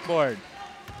the backboard.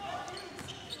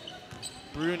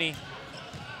 Bruni.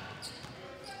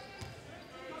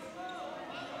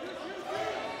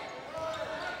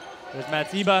 There's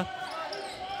Matt Ziba.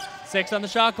 6 on the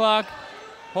shot clock.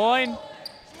 Hoyne.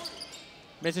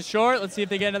 Misses short. Let's see if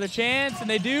they get another chance, and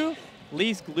they do.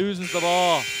 Leask loses the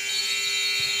ball.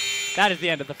 That is the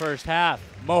end of the first half.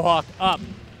 Mohawk up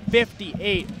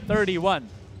 58-31.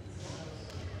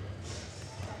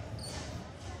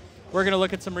 We're going to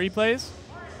look at some replays.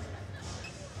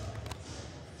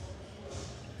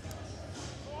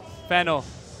 Fennel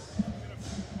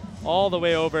all the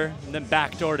way over, and then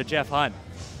backdoor to Jeff Hunt.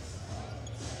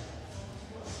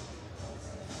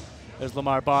 There's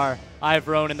Lamar Barr.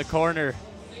 Ivrone in the corner.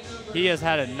 He has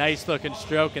had a nice looking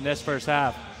stroke in this first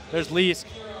half. There's Leask.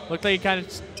 Looked like he kind of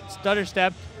stutter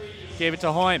stepped. Gave it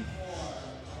to Hoyne.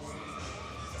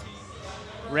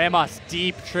 Ramos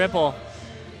deep triple.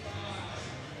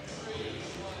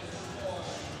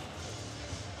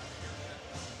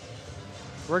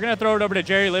 We're going to throw it over to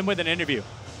Jerry Lim with an interview.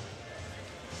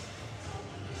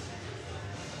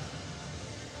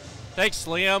 Thanks,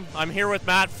 Liam. I'm here with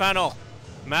Matt Fennel.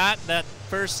 Matt, that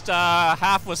first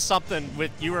half was something.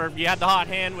 You had the hot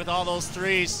hand with all those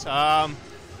threes.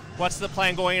 What's the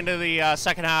plan going into the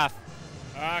second half?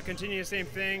 Continue the same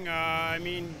thing. I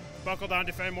mean, buckle down,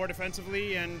 defend more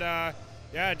defensively, and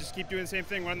yeah, just keep doing the same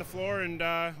thing. Run the floor, and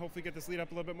hopefully get this lead up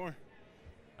a little bit more.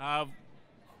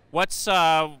 What's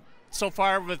so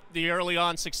far with the early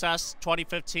on success,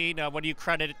 2015? What do you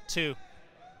credit it to?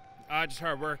 Just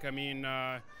hard work. I mean,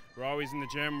 we're always in the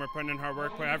gym. We're putting in hard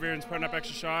work. Everyone's putting up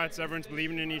extra shots. Everyone's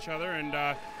believing in each other, and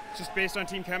it's just based on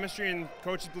team chemistry, and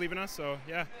coaches believe in us. So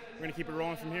yeah, we're gonna keep it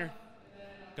rolling from here.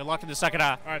 Good luck in the second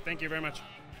half. All right, thank you very much.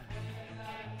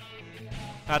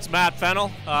 That's Matt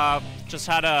Fennel. Just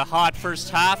had a hot first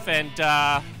half, and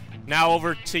now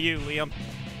over to you, Liam.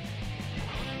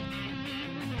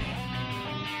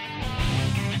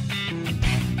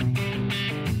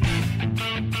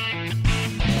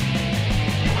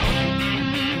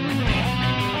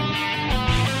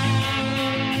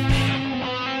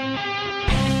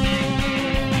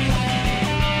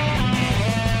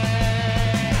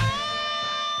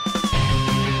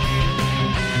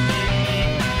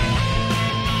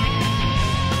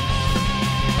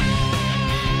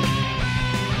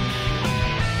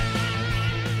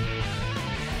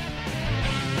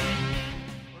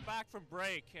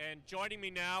 And joining me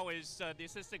now is the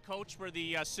assistant coach for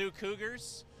the Sioux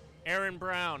Cougars, Aaron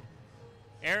Brown.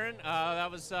 Aaron,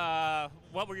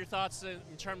 what were your thoughts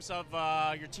in terms of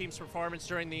your team's performance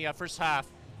during the first half?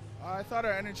 I thought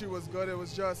our energy was good. It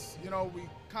was just, we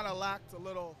kind of lacked a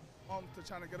little hump to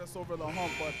trying to get us over the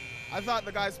hump. But I thought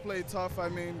the guys played tough. I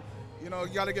mean, you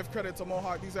got to give credit to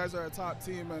Mohawk. These guys are a top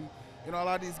team, and a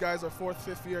lot of these guys are 4th,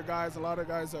 5th year guys. A lot of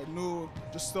guys are new,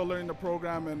 just still learning the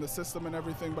program and the system and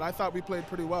everything. But I thought we played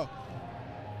pretty well.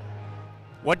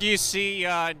 What do you see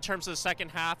in terms of the second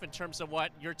half, in terms of what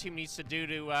your team needs to do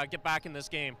to get back in this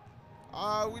game?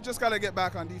 We just got to get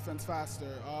back on defense faster,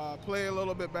 play a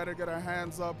little bit better, get our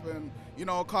hands up, and,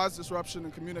 cause disruption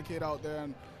and communicate out there.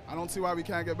 And I don't see why we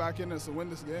can't get back in this and win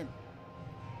this game.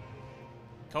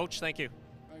 Coach, thank you.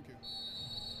 Thank you.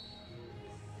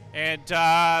 And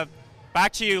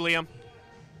back to you, Liam.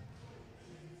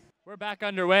 We're back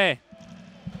underway.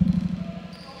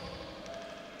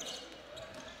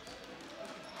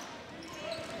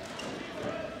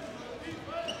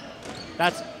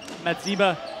 That's Matt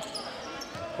Ziba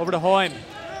over to Hoyne.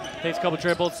 Takes a couple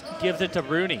dribbles, gives it to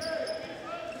Bruni.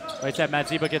 Right side, Matt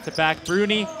Ziba gets it back.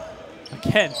 Bruni,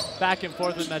 again, back and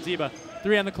forth with Matt Ziba.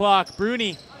 3 on the clock.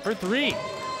 Bruni for 3.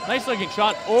 Nice looking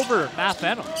shot over Matt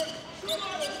Fennel.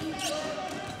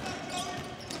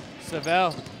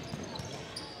 Savell.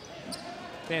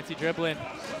 Fancy dribbling.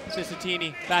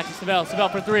 Cicitini back to Savell. Savell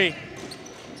for 3.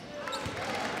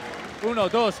 1,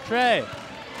 2, 3.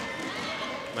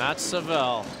 Matt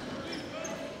Savell.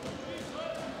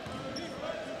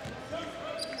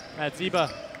 Matt Ziba,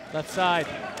 left side.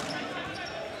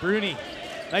 Bruni,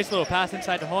 nice little pass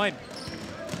inside to Hoyne.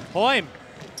 Hoyne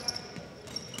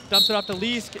dumps it off to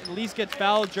Leask, and Leask gets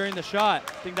fouled during the shot.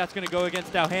 I think that's going to go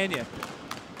against Dowhaniak.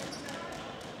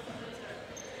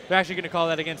 They're actually going to call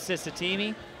that against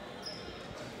Sistatini.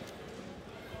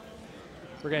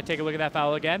 We're going to take a look at that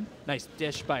foul again. Nice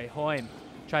dish by Hoym.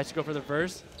 Tries to go for the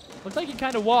verse. Looks like he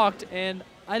kind of walked, and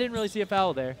I didn't really see a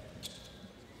foul there.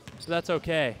 So that's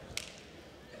okay.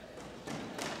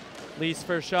 Lee's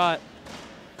first shot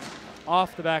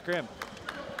off the back rim.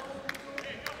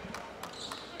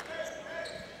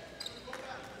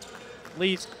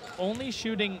 Lee's only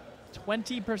shooting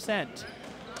 20%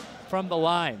 from the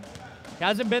line. He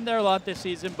hasn't been there a lot this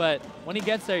season, but when he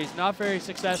gets there, he's not very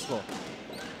successful.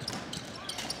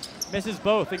 Misses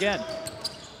both again.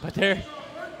 But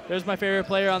there's my favorite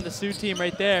player on the Sioux team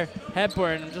right there,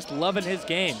 Hepburn. I'm just loving his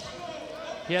game.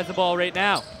 He has the ball right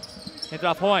now. Hands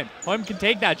off Hoym. Hoym can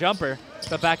take that jumper,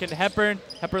 but back into Hepburn.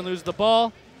 Hepburn loses the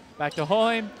ball. Back to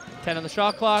Hoym. 10 on the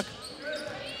shot clock.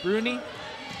 Bruni.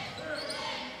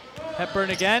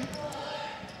 Hepburn again.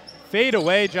 Fade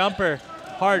away jumper.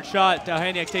 Hard shot.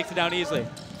 Dowhaniak takes it down easily.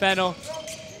 Fennel.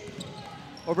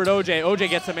 Over to OJ. OJ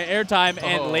gets some airtime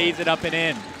and lays it up and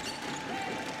in.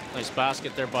 Nice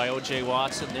basket there by OJ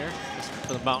Watson there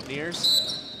for the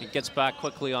Mountaineers. He gets back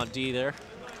quickly on D there.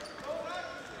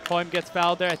 Hoym gets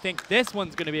fouled there. I think this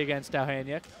one's going to be against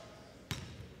Dowhaniak.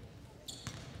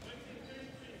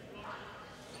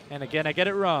 And again, I get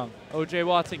it wrong. OJ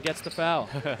Watson gets the foul.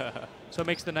 So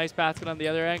makes the nice basket on the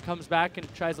other end, comes back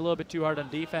and tries a little bit too hard on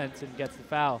defense and gets the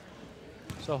foul.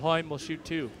 So Hoym will shoot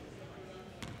 2.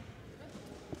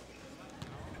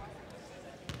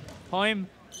 Hoym,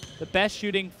 the best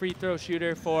shooting free throw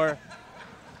shooter for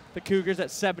the Cougars at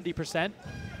 70%.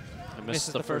 I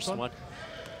missed the first one.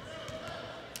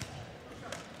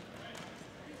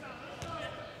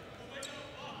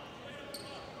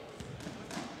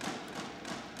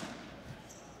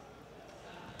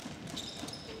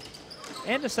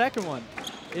 And the second one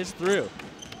is through.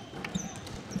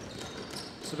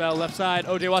 Savell left side.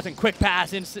 OJ Watson, quick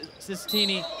pass in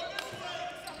Sistini.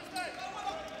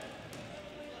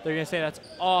 They're going to say that's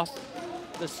off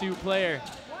the Sioux player.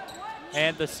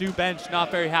 And the Sioux bench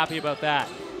not very happy about that.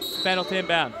 Fennel to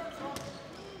inbound.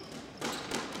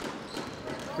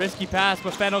 Risky pass,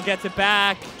 but Fennel gets it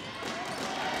back.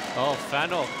 Oh,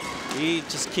 Fennel. He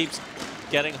just keeps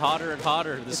getting hotter and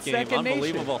hotter this game.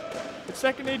 Unbelievable. Nature. It's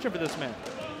second nature for this man.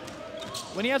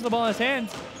 When he has the ball in his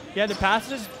hands, he either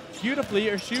passes beautifully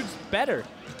or shoots better.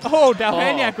 Oh,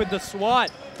 Dowhaniak with the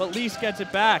swat, but Leask gets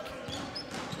it back.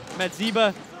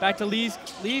 Madziba back to Leask.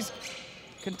 Leask,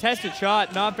 contested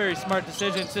shot, not very smart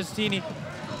decision. Sistini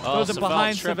goes it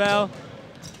behind Savell.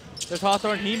 There's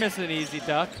Hawthorne, he misses an easy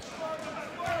duck.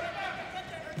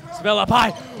 Savell up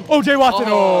high. OJ Watson,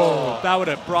 oh, that would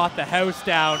have brought the house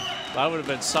down. That would have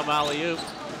been some alley-oop.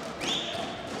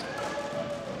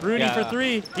 Bruni for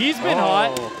 3. He's been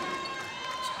hot.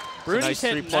 Bruni's nice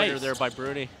three-pointer there by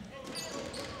Bruni.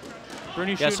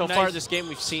 Bruni so far this game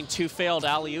we've seen 2 failed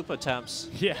alley-oop attempts.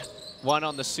 Yeah. One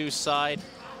on the Sioux side.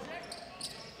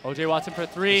 OJ Watson for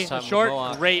 3.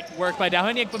 Short, great work by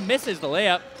Dowhaniak, but misses the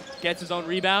layup. Gets his own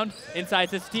rebound.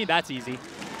 Inside 16, that's easy.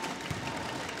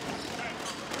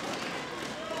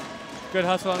 Good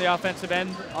hustle on the offensive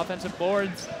end. Offensive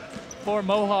boards for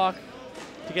Mohawk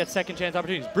to get second chance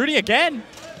opportunities. Bruni again.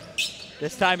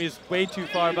 This time he's way too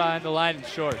far behind the line and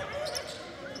short.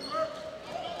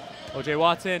 OJ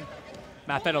Watson.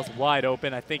 Matt Fennel's wide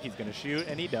open. I think he's going to shoot,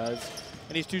 and he does.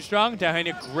 And he's too strong.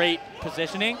 Dowhaniak, great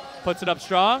positioning. Puts it up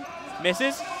strong.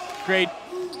 Misses. Great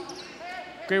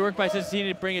work by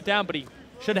Sistini to bring it down, but he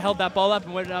should have held that ball up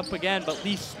and went up again, but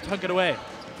Least took it away.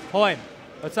 Hoym,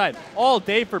 outside. All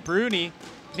day for Bruni.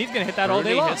 And he's going to hit that all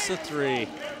day long. Bruni hits the 3.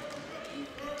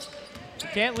 You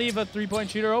can't leave a three-point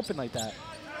shooter open like that.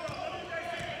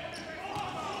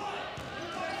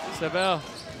 Savell.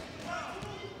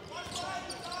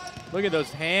 Look at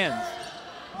those hands.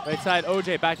 Right side,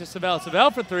 OJ, back to Savell. Savell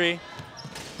for 3.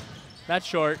 That's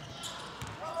short.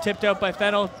 Tipped out by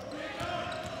Fennel.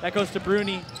 That goes to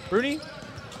Bruni. Bruni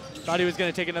thought he was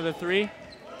going to take another 3.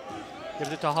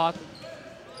 Gives it to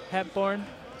Hepburn.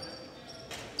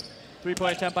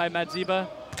 3-point attempt by Madziba,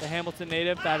 the Hamilton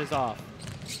native. That is off.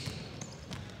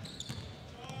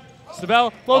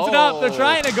 Savell floats it up. They're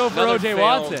trying to go for OJ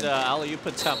Watson. Alley-oop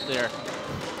attempt there.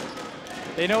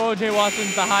 They know OJ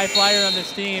Watson's the high flyer on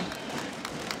this team.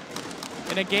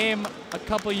 In a game a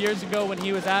couple years ago when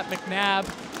he was at McNabb,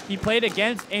 he played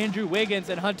against Andrew Wiggins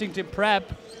and Huntington Prep.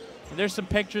 And there's some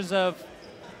pictures of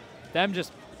them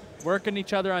just working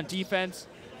each other on defense,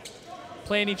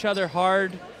 playing each other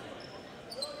hard.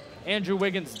 Andrew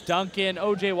Wiggins dunking,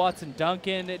 OJ Watson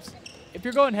dunking. If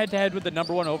you're going head-to-head with the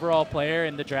 #1 overall player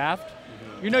in the draft,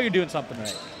 you know you're doing something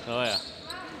right. Oh, yeah.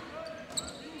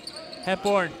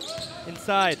 Hepburn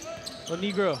inside.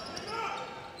 Lonegro.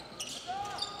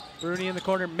 Bruni in the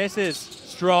corner misses.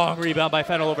 Strong rebound by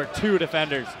Fennel over 2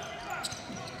 defenders.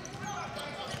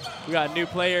 We got a new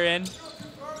player in.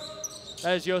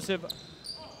 That is Josef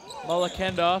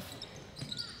Molokendov.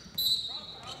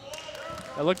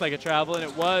 That looked like a travel, and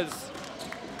it was.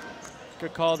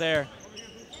 Good call there.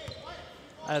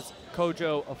 As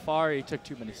Kojo Afari took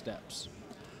too many steps.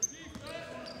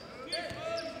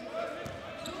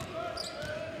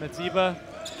 Medziba.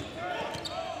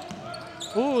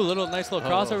 Ooh, nice little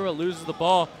crossover, loses the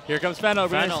ball. Here comes Fennel.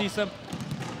 We're gonna see some.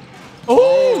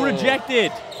 Oh,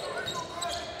 rejected.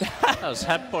 That was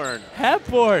Hepburn.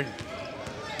 Hepburn.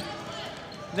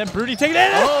 And then Bruni taking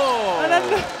it. Oh! And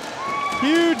then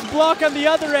huge block on the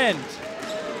other end.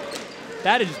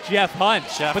 That is Jeff Hunt.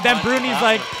 But then Bruni's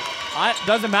like,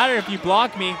 doesn't matter if you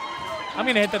block me. I'm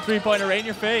going to hit the three-pointer right in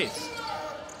your face.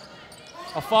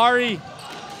 Afari.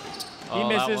 He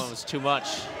misses. That one was too much.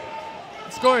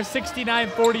 Score is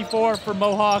 69-44 for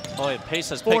Mohawk. Boy, pace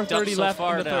has picked up so left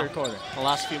far in the now. third quarter. The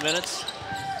last few minutes.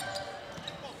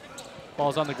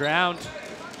 Ball's on the ground.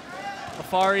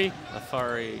 Afari.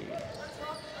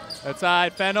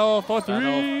 Outside, Fennel for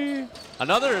 3.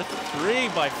 Another 3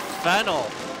 by Fennel.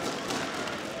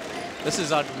 This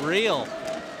is unreal.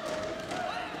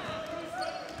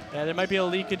 Yeah, there might be a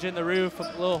leakage in the roof, a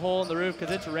little hole in the roof,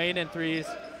 because it's raining threes.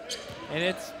 And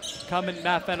it's coming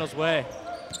Matt Fennel's way.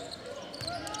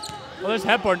 Well, there's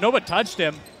Hepburn. Nobody touched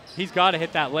him. He's got to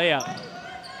hit that layup.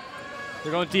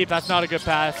 They're going deep. That's not a good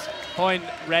pass. Coyne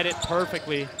read it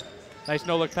perfectly. Nice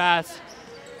no-look pass.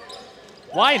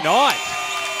 Why not?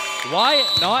 Why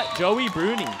not Joey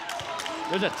Bruni?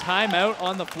 There's a timeout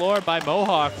on the floor by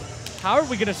Mohawk. How are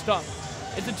we going to stop?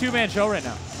 It's a two-man show right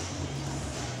now.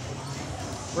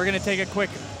 We're going to take a quick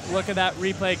look at that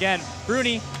replay again.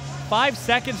 Bruni, 5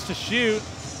 seconds to shoot.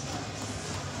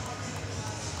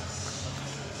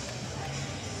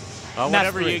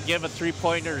 Whenever you give a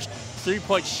three-point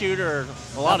shooter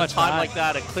a lot of time like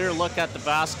that, a clear look at the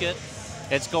basket,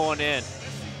 it's going in.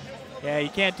 Yeah, you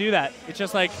can't do that. It's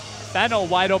just like Fennel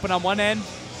wide open on one end,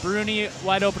 Bruni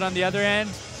wide open on the other end.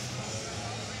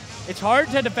 It's hard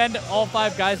to defend all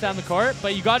 5 guys down the court,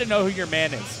 but you got to know who your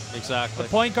man is. Exactly. The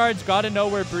point guard's got to know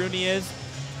where Bruni is.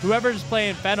 Whoever's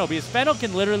playing Fennel, because Fennel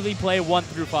can literally play 1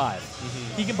 through 5.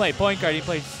 Mm-hmm. He can play point guard. He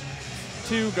plays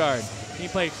 2 guard. He can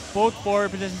play both forward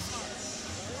positions.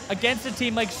 Against a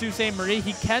team like Sault Ste. Marie,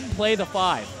 he can play the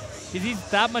 5. He's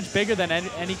that much bigger than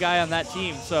any guy on that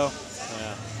team. So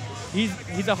yeah.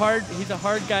 He's a hard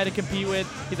guy to compete with.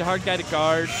 He's a hard guy to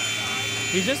guard.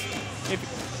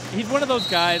 He's one of those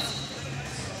guys.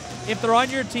 If they're on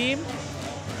your team,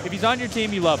 if he's on your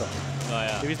team, you love him. Oh,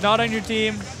 yeah. If he's not on your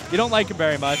team, you don't like him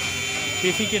very much.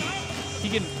 Because he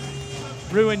can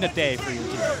ruin the day for your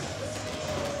team.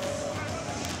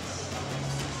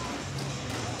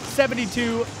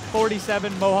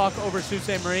 72-47 Mohawk over Sault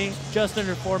Ste. Marie. Just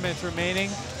under 4 minutes remaining.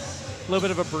 A little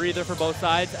bit of a breather for both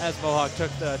sides as Mohawk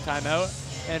took the timeout.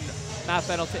 And Matt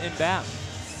Fennel to inbound.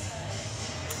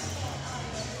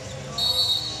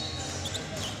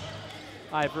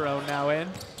 Ivorone now in.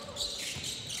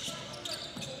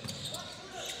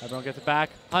 Everyone gets it back.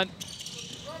 Hunt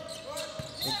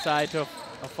inside to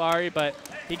Afari, but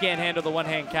he can't handle the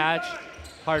one-hand catch.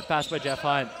 Hard pass by Jeff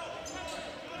Hunt.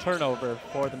 Turnover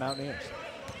for the Mountaineers.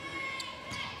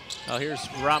 Oh, here's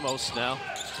Ramos now.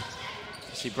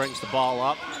 As he brings the ball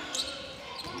up.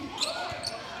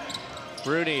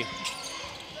 Bruni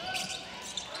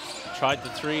tried the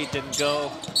 3, didn't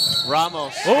go.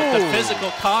 Ramos with the physical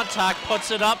contact,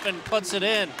 puts it up and puts it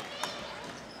in.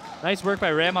 Nice work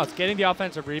by Ramos, getting the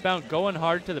offensive rebound, going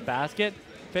hard to the basket,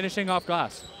 finishing off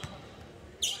glass.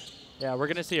 Yeah, we're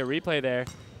going to see a replay there.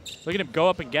 Look at him go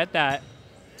up and get that.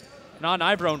 And on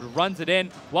Ivorone, runs it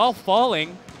in while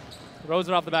falling, throws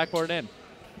it off the backboard in.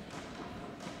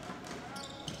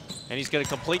 And he's going to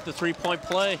complete the 3-point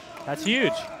play. That's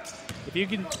huge. If you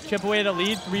can chip away at a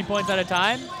lead 3 points at a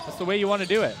time, that's the way you want to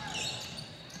do it.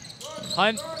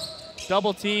 Hunt,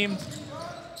 double teamed,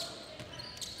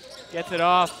 gets it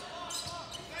off.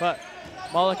 But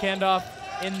Molokendov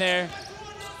in there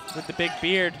with the big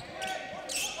beard.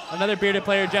 Another bearded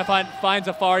player, Jeff Hunt, finds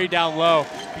Afari down low.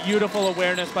 Beautiful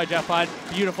awareness by Jeff Hunt.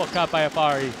 Beautiful cut by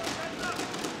Afari.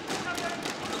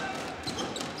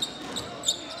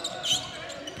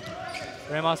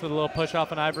 Ramos with a little push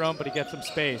off on Ivorone, but he gets some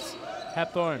space.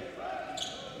 Hepburn.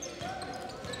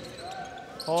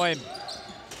 Coyne.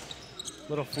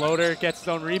 Little floater, gets his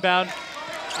own rebound.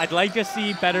 I'd like to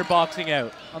see better boxing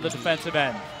out on the defensive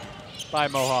end by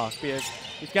Mohawk, because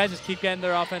These guys just keep getting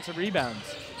their offensive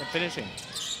rebounds and finishing.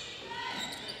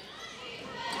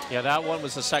 Yeah, that one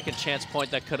was a second chance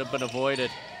point that could have been avoided.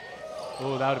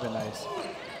 Oh, that would have been nice.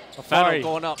 Fennell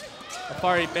going up.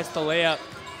 Afari missed the layup.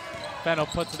 Fennell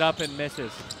puts it up and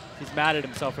misses. He's mad at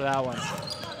himself for that one.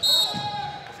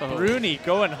 Rooney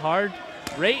going hard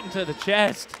right into the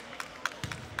chest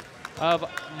of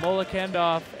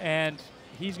Molokandov, and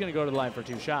he's going to go to the line for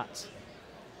 2 shots.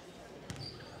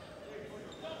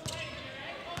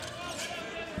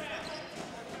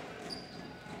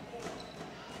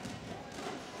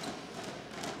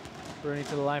 Rooney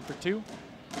to the line for 2.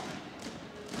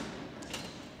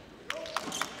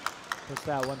 Puts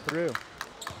that one through.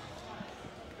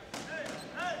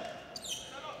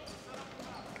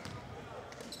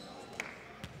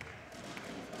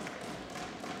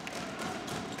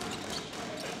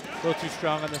 A little too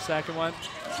strong on the second one.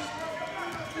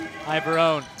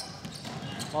 Ivorone.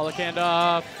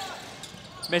 Molokandov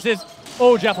misses.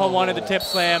 Oh, Jeff Hall wanted the tip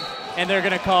slam, and they're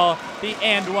going to call the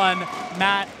and one,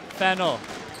 Matt Fennell.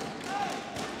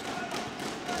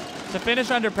 To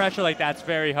finish under pressure like that's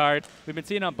very hard. We've been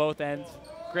seeing on both ends.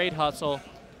 Great hustle.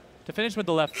 To finish with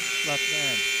the left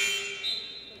hand.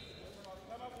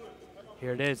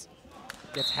 Here it is.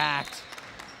 Gets hacked.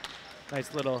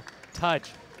 Nice little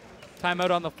touch.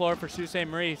 Timeout on the floor for Sault Ste.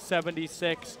 Marie.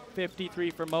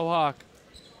 76-53 for Mohawk.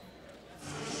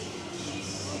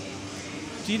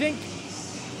 Do you think,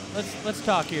 let's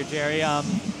talk here, Jerry.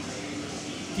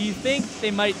 Do you think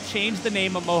they might change the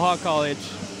name of Mohawk College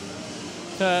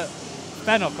to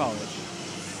Fennell College?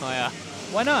 Oh yeah.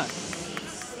 Why not?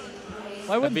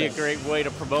 Why wouldn't That'd be a great way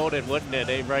to promote it, wouldn't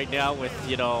it? Right now with,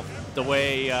 you know, the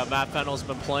way Matt Fennell's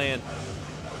been playing,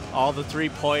 all the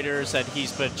 3-pointers, and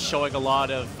he's been showing a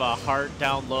lot of heart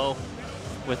down low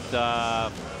with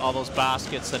all those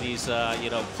baskets that he's, you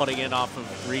know, putting in off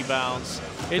of rebounds.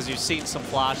 Because you've seen some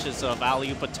flashes of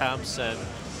alley-oop attempts and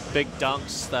big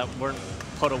dunks that weren't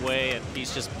put away, and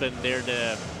he's just been there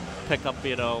to pick up,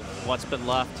 you know, what's been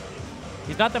left.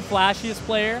 He's not the flashiest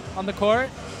player on the court.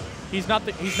 He's not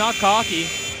cocky.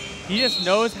 He just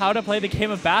knows how to play the game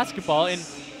of basketball, and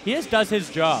he just does his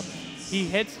job. He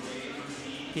hits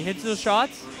those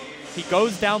shots. He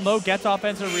goes down low, gets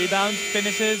offensive rebounds,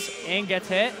 finishes, and gets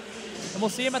hit. And we'll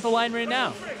see him at the line right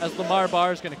now as Lamar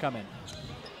Barr is going to come in.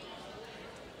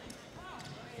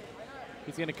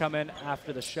 He's going to come in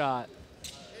after the shot.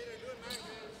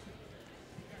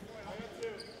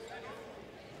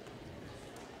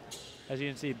 As you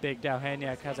can see, Big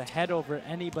Dowhaniak has a head over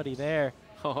anybody there.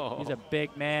 Oh. He's a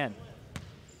big man.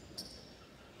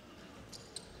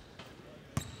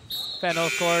 Fennell,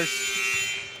 of course,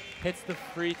 hits the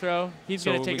free throw. He's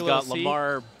going to take a little seat. So we've got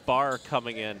Lamar Barr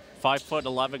coming in.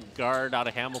 5'11" guard out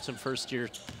of Hamilton, first-year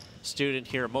student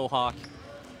here at Mohawk.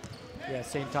 Yeah,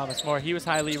 St. Thomas More. He was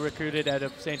highly recruited out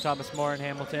of St. Thomas More in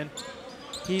Hamilton.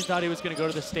 He thought he was going to go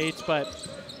to the States, but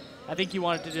I think he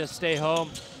wanted to just stay home.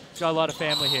 He's got a lot of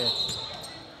family here.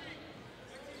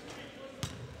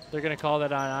 They're going to call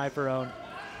that on Ivorone.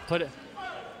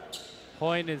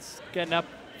 Hoyne is getting up,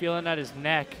 feeling at his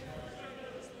neck.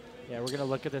 Yeah, we're going to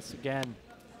look at this again.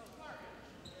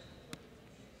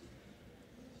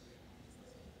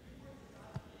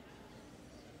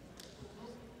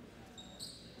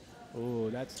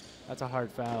 Ooh, that's a hard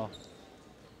foul.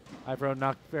 Ivorone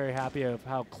not very happy of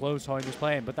how close Hoyne is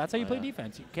playing, but that's how you play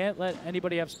defense. You can't let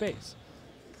anybody have space.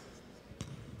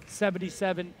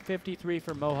 77-53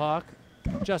 for Mohawk.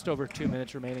 Just over 2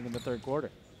 minutes remaining in the third quarter.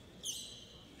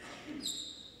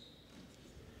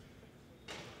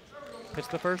 Hits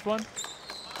the first one.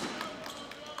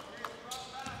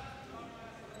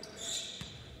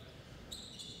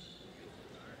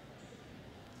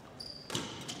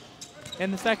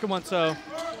 And the second one, so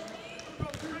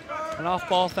an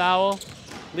off-ball foul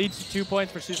leads to 2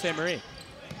 points for Sault Ste. Marie.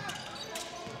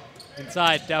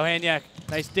 Inside, Dowhaniak,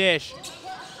 nice dish.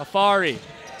 Afari.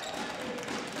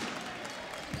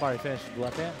 Afari finished with the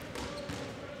left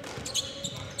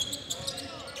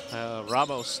hand.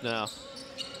 Ramos now.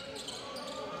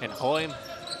 And Hoyne.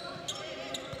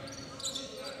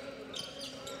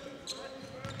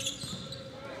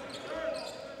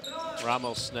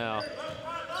 Ramos now.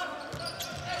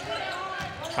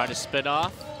 Trying to spin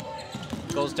off.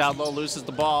 Goes down low, loses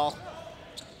the ball.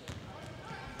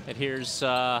 And here's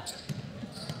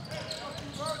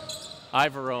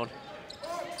Ivorone.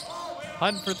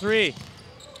 Hunting for three.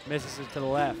 Misses it to the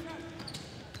left.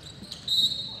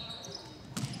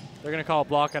 They're going to call a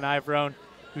block on Ivorone,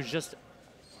 who's just a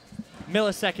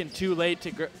millisecond too late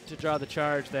to draw the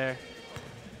charge there.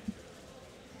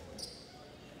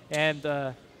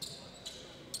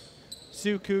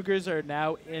 Sioux Cougars are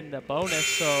now in the bonus,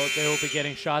 so they will be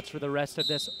getting shots for the rest of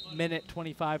this minute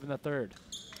 25 in the third.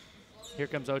 Here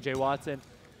comes O.J. Watson.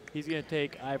 He's going to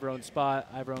take Iverone's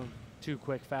spot. Iverone, 2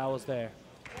 quick fouls there.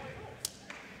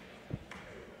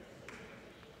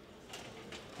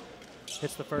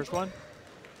 Hits the first one.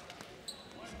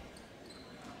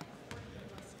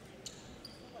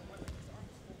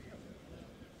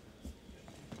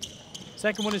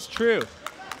 Second one is true.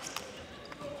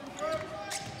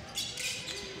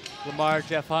 Lamar,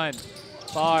 Jeff Hunt,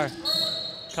 Barr,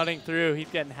 cutting through. He's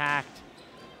getting hacked.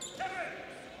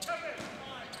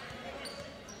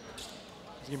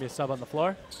 He's gonna be a sub on the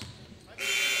floor.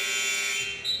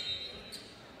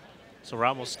 So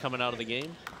Ramos coming out of the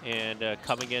game, and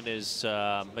coming in is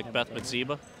Macbeth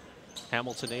Madziba,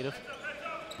 Hamilton native.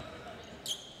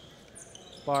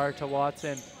 Barr to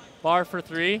Watson. Barr for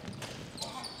 3.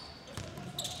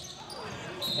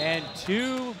 And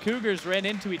 2 Cougars ran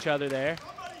into each other there.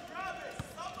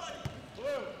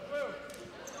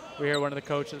 We hear one of the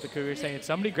coaches of the Cougars saying,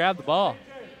 somebody grab the ball.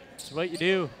 It's what you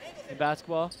do in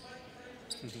basketball.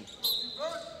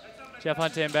 Jeff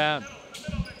Hunt inbound.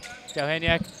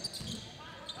 Galhaniak.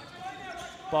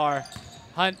 Barr.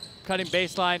 Hunt cutting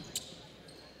baseline.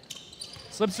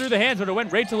 Slips through the hands, but it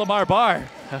went right to Lamar Barr.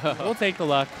 We'll take the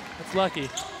luck. It's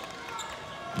lucky.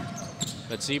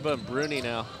 Madziba and Bruni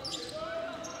now.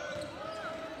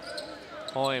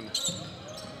 Hoym.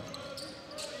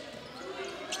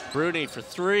 Bruni for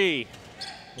 3.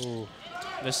 Ooh.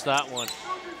 Missed that one.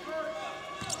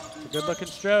 It's a good looking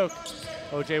stroke.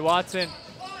 O.J. Watson.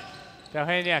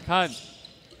 Galhaniak, Hunt.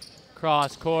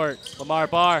 Cross court. Lamar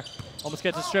Barr almost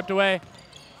gets it stripped away.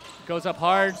 Goes up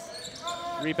hard.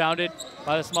 Rebounded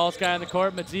by the smallest guy on the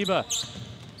court, Madziba.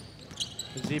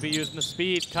 Madziba using the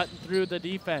speed, cutting through the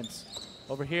defense.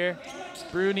 Over here,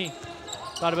 Bruni.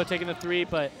 Thought about taking the 3,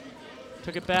 but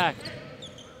took it back.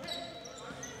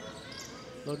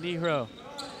 Lonihro.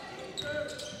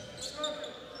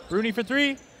 Bruni for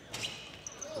 3.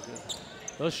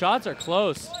 Those shots are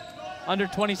close. Under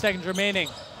 20 seconds remaining.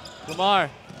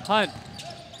 Lamar, Hunt.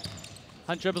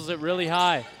 Hunt dribbles it really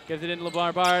high. Gives it in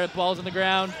Lamar Barr. The ball's on the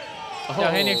ground. Oh.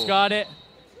 Now Hennick's got it.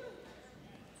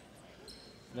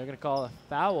 They're going to call a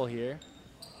foul here.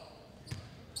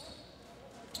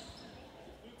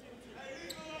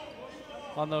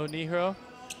 On the Lonihro.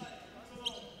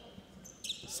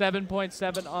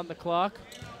 7.7 on the clock.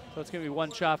 So it's going to be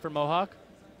 1 shot for Mohawk.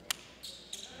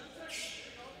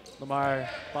 Lamar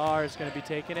Barr is going to be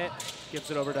taking it.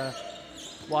 Gives it over to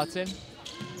Watson.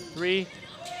 3.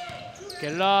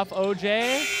 Get it off, OJ.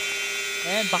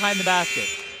 And behind the basket.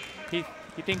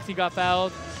 He thinks he got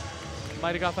fouled.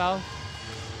 Might have got fouled.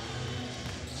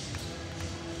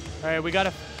 All right, we got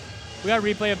a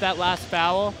replay of that last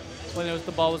foul when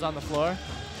the ball was on the floor.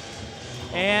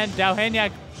 And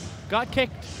Galhaniak got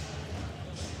kicked.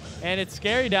 And it's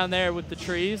scary down there with the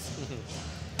trees.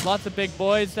 Lots of big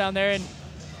boys down there, and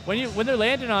when they're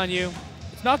landing on you,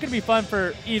 it's not going to be fun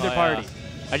for either party.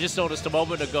 I just noticed a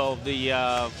moment ago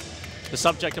the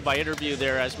subject of my interview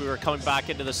there as we were coming back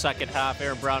into the second half.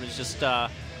 Aaron Brown is just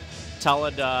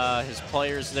telling his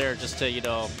players there just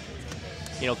to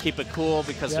keep it cool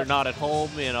because they're not at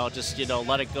home. Just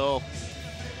let it go.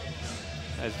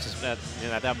 It's just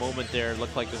at that moment there, it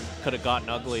looked like it could have gotten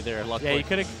ugly there. Luckily,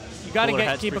 yeah, you got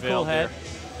to keep a cool head.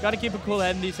 Got to keep a cool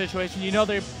head in these situations. You know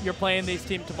you're playing these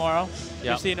teams tomorrow. Yep.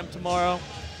 You're seeing them tomorrow.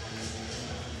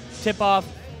 Tip-off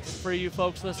for you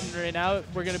folks listening right now.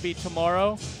 We're going to be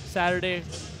tomorrow, Saturday.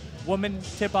 Women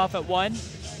tip-off at 1.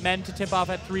 Men to tip-off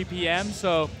at 3 p.m.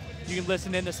 So you can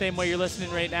listen in the same way you're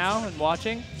listening right now and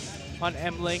watching on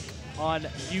M-Link on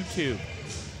YouTube.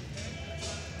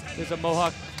 There's a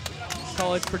Mohawk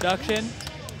College production.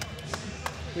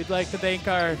 We'd like to thank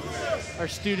our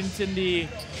students in the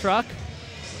truck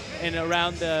and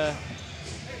around the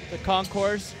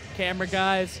concourse, camera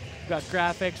guys, we got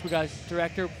graphics, we got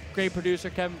director, great producer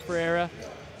Kevin Ferreira.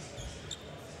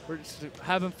 We're just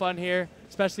having fun here,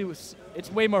 especially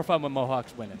it's way more fun when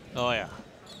Mohawk's winning. Oh yeah.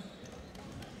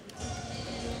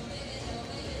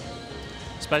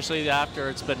 Especially after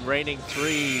it's been raining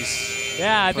threes.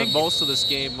 Yeah, I think most of this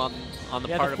game on the part of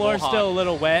Mohawk. The floor's still a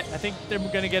little wet. I think they're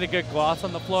going to get a good gloss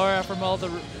on the floor from all the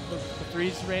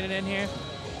threes raining in here.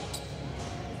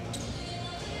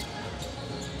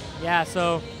 Yeah,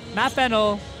 so Matt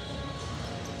Fennell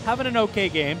having an okay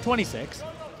game, 26.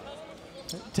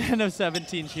 10 of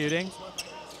 17 shooting.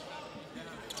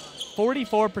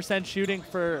 44% shooting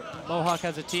for Mohawk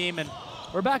as a team, and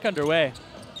we're back underway.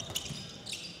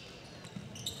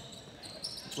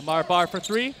 Lamar Barr for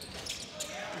 3.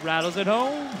 Rattles it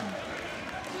home.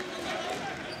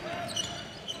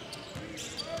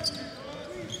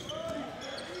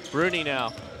 Bruni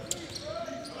now.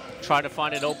 Trying to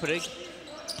find an opening.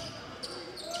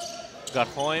 Got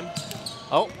Hoym.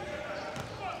 Oh.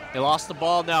 They lost the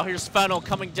ball now. Here's Fennel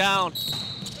coming down.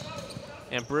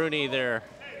 And Bruni there.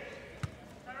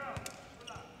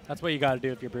 That's what you got to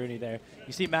do if you're Bruni there.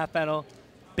 You see Matt Fennel,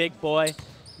 big boy,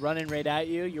 running right at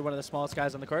you. You're one of the smallest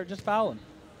guys on the court. Just foul him.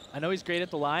 I know he's great at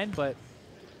the line, but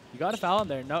you got to foul him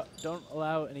there. No, don't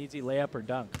allow an easy layup or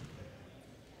dunk.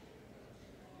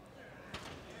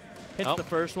 Hits the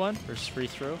first one. First free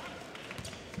throw.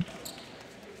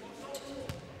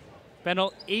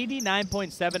 Fennel,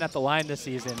 89.7 at the line this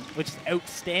season, which is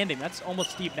outstanding. That's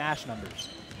almost Steve Nash numbers.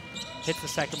 Hits the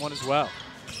second one as well.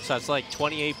 So it's like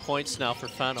 28 points now for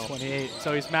Fennel. 28.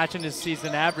 So he's matching his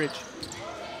season average.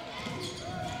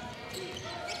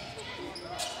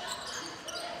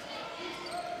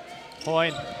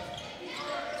 Hoyn.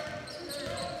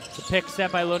 The pick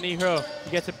set by Lonihiro.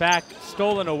 He gets it back.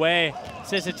 Stolen away.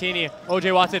 Sisatini.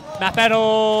 OJ Watson. Matt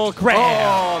Fennel. Grab.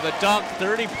 Oh, the dunk.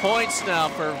 30 points now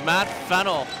for Matt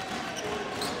Fennel.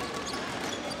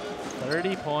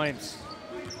 30 points.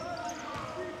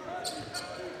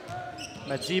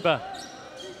 Madziba.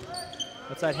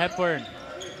 Outside Hepburn.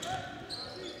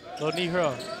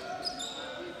 Lonihiro.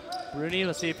 Bruni,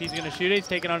 let's see if he's going to shoot it. He's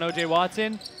taking on OJ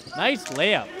Watson. Nice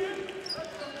layup.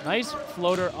 Nice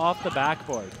floater off the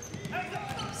backboard.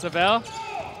 Savell.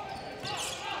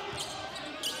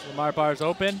 Lamar Barr's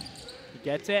open. He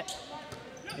gets it.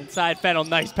 Inside Fennel.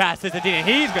 Nice pass to Zadina.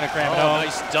 He's going to cram it home.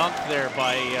 Nice dunk there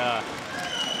by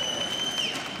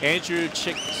Andrew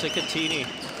Cicatini.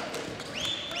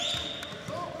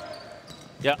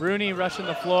 Yeah. Bruni rushing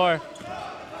the floor.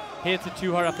 Hits it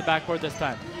too hard off the backboard this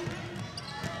time.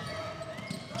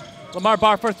 Lamar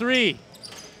Barr for three.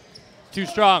 Too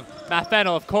strong. Matt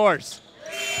Fennel, of course.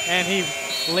 And he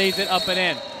lays it up and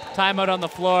in. Timeout on the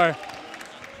floor.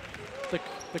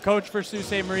 The coach for Sault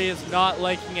Ste. Marie is not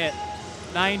liking it.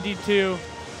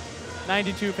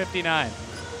 92-59.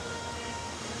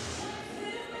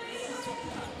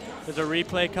 There's a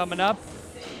replay coming up.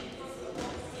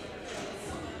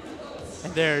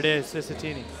 And there it is,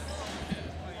 Sisatini.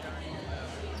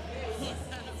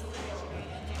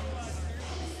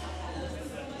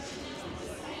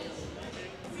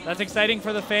 That's exciting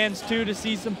for the fans, too, to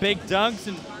see some big dunks.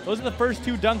 And those are the first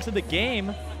two dunks of the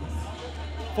game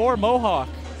for Mohawk.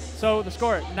 So the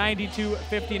score,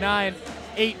 92-59,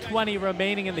 8:20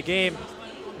 remaining in the game.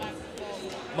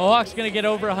 Mohawk's going to get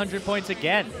over 100 points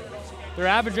again. They're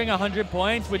averaging 100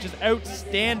 points, which is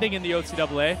outstanding in the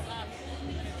OCAA.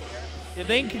 If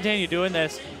they can continue doing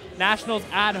this, Nationals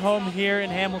at home here in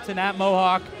Hamilton at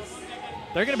Mohawk,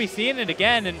 they're going to be seeing it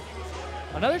again and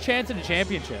another chance at a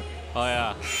championship. Oh,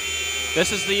 yeah.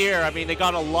 This is the year. I mean, they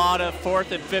got a lot of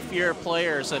fourth and fifth year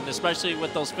players, and especially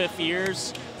with those fifth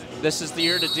years, this is the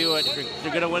year to do it. If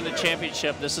you're going to win the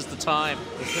championship, this is the time.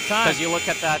 It's the time. Because you look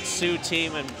at that Sioux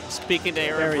team, and speaking to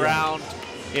Aaron Brown,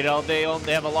 you know, they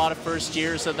have a lot of first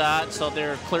years of that, so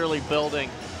they're clearly building.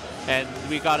 And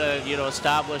we got to, you know,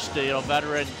 establish the, you know,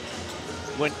 veteran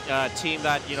team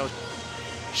that, you know,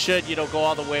 should, you know, go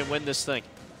all the way and win this thing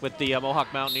with the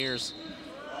Mohawk Mountaineers.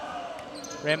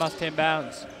 Ramos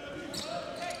inbounds.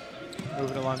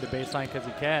 Moving along the baseline because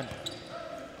he can.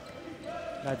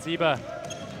 Madziba.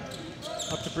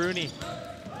 Up to Bruni.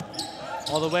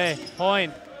 All the way.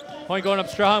 Hoyn. Hoyn going up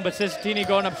strong, but Sisatini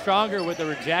going up stronger with the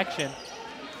rejection.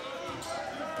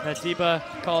 Madziba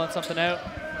calling something out.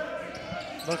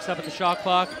 Looks up at the shot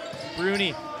clock.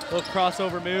 Bruni. Little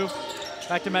crossover move.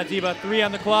 Back to Madziba. 3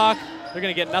 on the clock. They're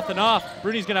going to get nothing off.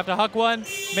 Bruni's going to have to huck one.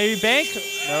 Maybe bank?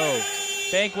 No.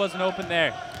 Bank wasn't open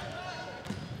there.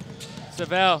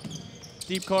 Savell,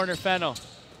 deep corner Fennel.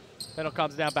 Fennel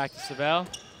comes down back to Savell.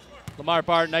 Lamar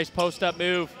Bart, nice post-up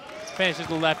move. Finishes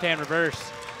the left-hand reverse.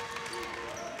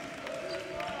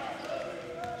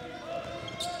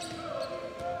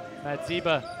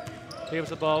 Madziba gives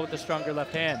the ball with the stronger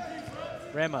left hand.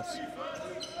 Ramos.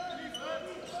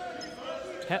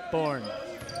 Hepburn.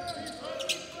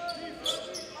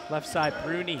 Left side,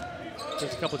 Bruni.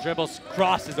 Takes a couple dribbles,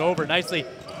 crosses over nicely.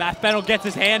 Matt Fennel gets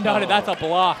his hand on it, that's a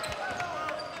block.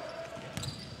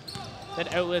 Then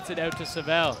outlets it out to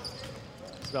Savell.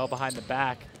 Savell behind the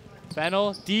back.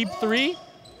 Fennel, deep three.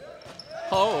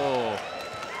 Oh.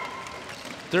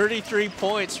 33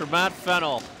 points for Matt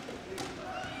Fennel.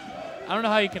 I don't know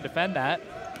how you can defend that.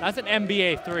 That's an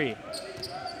NBA three.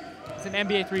 It's an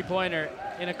NBA three-pointer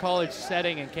in a college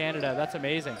setting in Canada. That's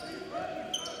amazing.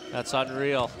 That's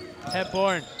unreal.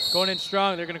 Hepburn going in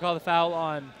strong. They're going to call the foul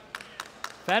on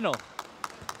Fennel.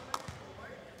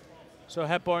 So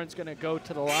Hepburn's going to go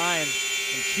to the line and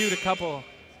shoot a couple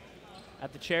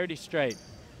at the charity stripe.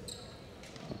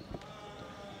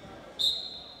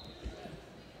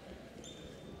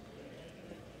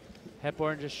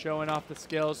 Hepburn just showing off the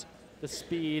skills, the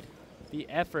speed, the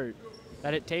effort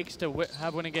that it takes to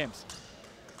have winning games.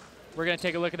 We're going to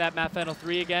take a look at that Matt Fennell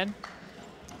 3 again.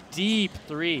 Deep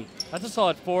 3. That's a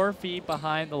solid 4 feet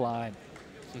behind the line.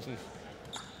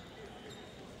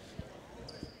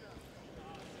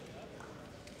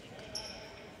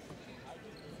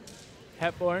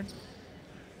 Hepburn.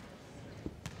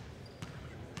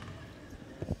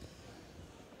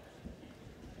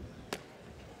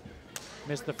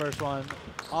 Missed the first one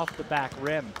off the back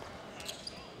rim.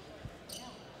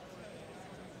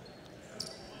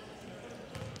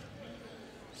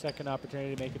 Second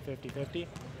opportunity to make it 50-50.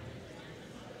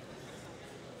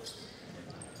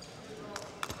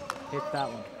 Hit that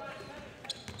one.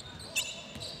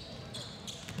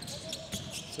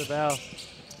 Savell,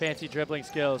 fancy dribbling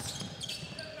skills.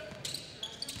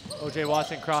 OJ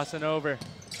Watson crossing over.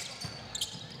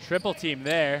 Triple team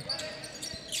there.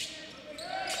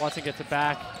 Watson gets it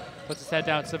back, puts his head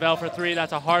down. Savell for 3,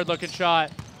 that's a hard looking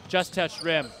shot. Just touched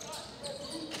rim.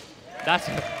 That's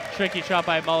a tricky shot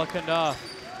by Molokandov.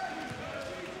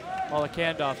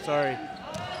 Sorry.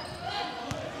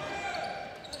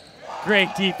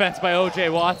 Great defense by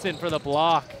OJ Watson for the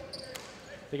block.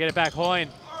 They get it back, Hoyne.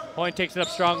 Hoyne takes it up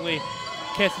strongly,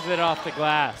 kisses it off the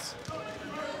glass.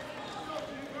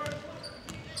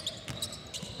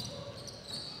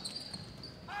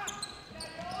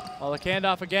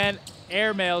 Molokandov again,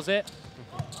 air mails it.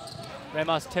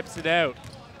 Ramos tips it out.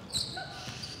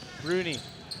 Rooney.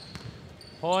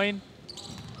 Hoyne.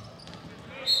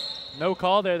 No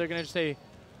call there. They're going to just say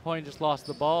Hoyne just lost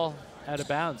the ball out of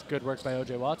bounds. Good work by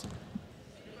OJ Watson.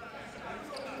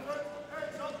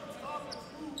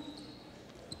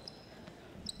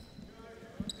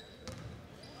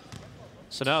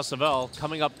 So now Savell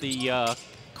coming up the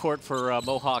court for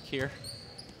Mohawk here.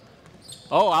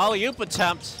 Oh, alley-oop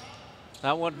attempt.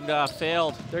 That one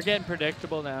failed. They're getting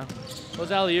predictable now.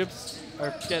 Those alley-oops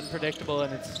are getting predictable,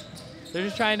 and they're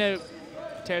just trying to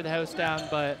tear the house down,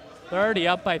 but they're already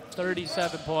up by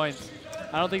 37 points.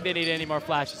 I don't think they need any more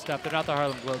flashy stuff. They're not the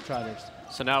Harlem Globetrotters.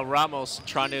 So now Ramos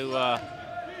trying to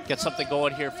get something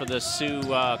going here for the Sioux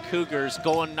Cougars,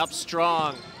 going up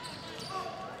strong.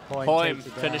 Hoyne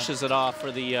finishes it off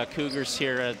for the Cougars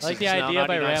here at I like the idea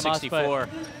by Ramos, 64.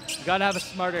 But you got to have a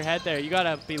smarter head there. You got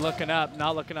to be looking up,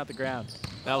 not looking at the ground.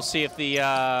 Now we'll see if the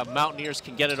Mountaineers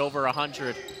can get it over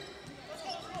 100.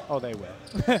 Oh, they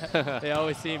will. They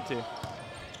always seem to.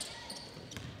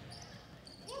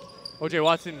 OJ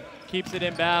Watson keeps it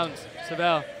in bounds.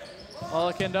 Savell,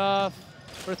 Molokandov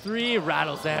for 3,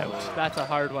 rattles out. That's a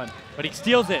hard one, but he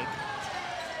steals it.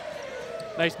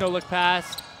 Nice no-look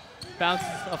pass. Bounces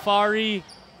Afari,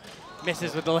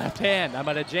 misses with the left hand. I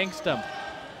might have jinxed him.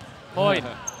 Hoyne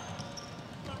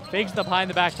fakes the behind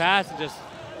the back pass and just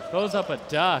throws up a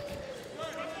duck.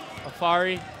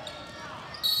 Afari.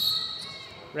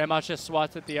 Ramos just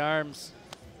swats at the arms.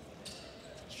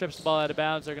 Strips the ball out of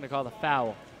bounds. They're going to call the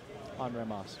foul on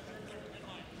Ramos.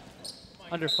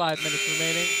 Under 5 minutes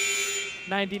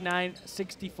remaining.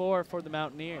 99-64 for the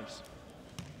Mountaineers.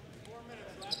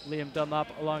 Liam Dunlop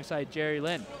alongside Jerry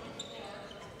Lynn.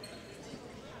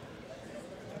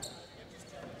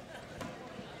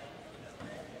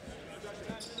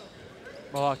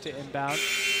 Mohawk to inbound.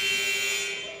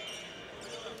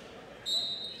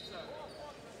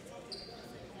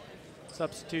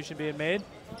 Substitution being made.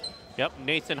 Yep,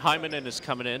 Nathan Hymanen is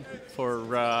coming in for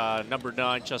number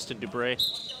 9, Justin Dubray.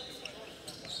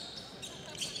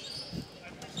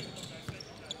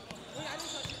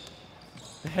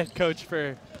 The head coach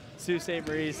for Sault Ste.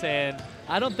 Marie saying,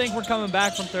 I don't think we're coming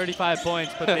back from 35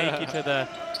 points, but thank you to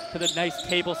the nice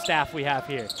table staff we have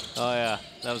here. Oh yeah,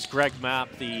 that was Greg Mapp,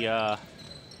 the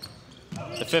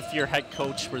 5th-year head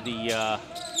coach for the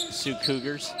Sioux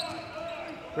Cougars.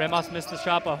 Ramos missed the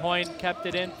shot, but Hoyne kept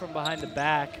it in from behind the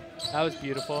back. That was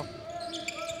beautiful.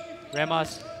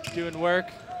 Ramos doing work.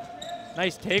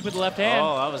 Nice take with the left hand.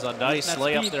 Oh, that was a nice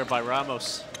layup speed there by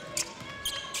Ramos.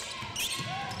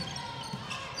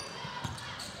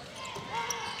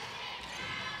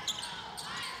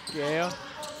 Gale.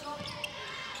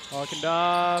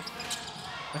 Molokandov.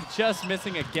 Just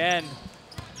missing again.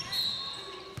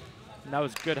 And that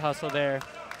was good hustle there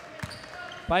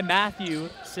by Matthew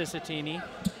Cicitini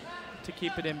to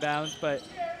keep it inbounds, but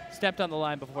stepped on the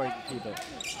line before he could keep it.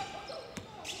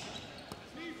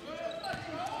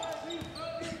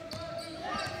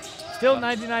 Still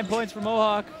 99 points for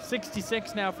Mohawk,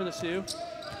 66 now for the Sioux.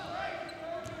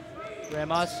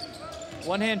 Ramos,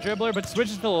 one-hand dribbler, but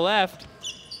switches to the left.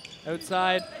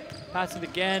 Outside, pass it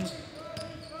again.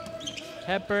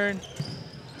 Hepburn.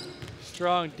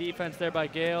 Strong defense there by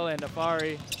Gale and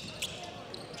Afari.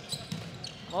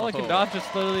 Molokandov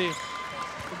just literally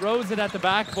throws it at the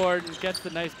backboard and gets the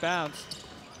nice bounce.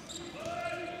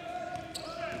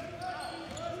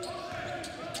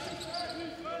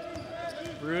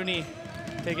 Bruni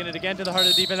taking it again to the heart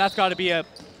of the defense. That's got to be a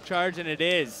charge, and it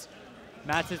is.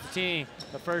 Matt Sistatini,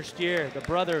 the first year, the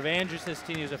brother of Andrew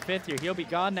Sistatini, who's a fifth year. He'll be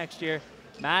gone next year.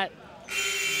 Mike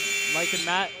and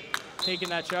Matt taking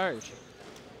that charge.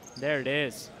 There it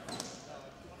is.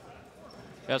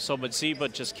 Yeah, so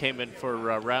Matsiba just came in for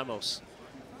Ramos.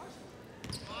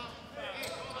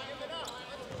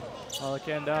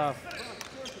 Molokandov.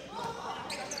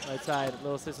 Right side,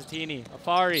 little Sistatini.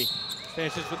 Afari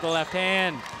finishes with the left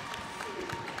hand.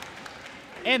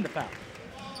 And the foul.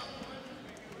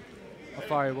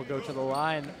 Afari will go to the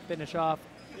line, finish off.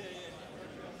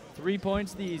 3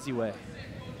 points the easy way.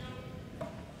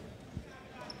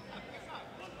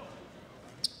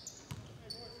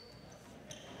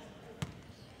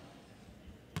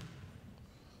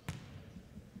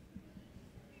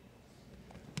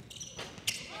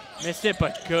 Missed it,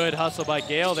 but good hustle by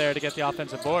Gale there to get the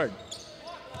offensive board.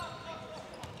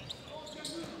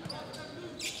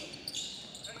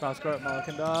 Cross court,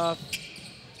 Molokandov.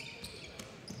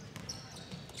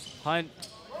 Hunt,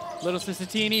 little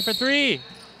Sistatini for three.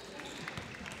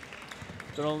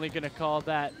 They're only going to call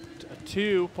that a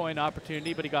 2-point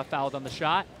opportunity, but he got fouled on the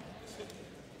shot.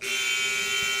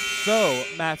 So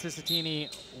Matt Sistatini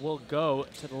will go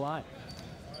to the line.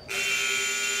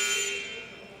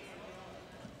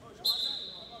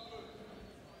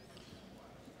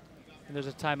 And there's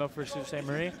a timeout for Sault Ste.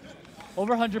 Marie.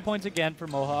 Over 100 points again for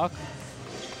Mohawk.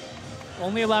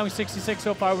 Only allowing 66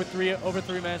 so far with over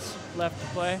 3 minutes left to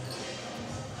play.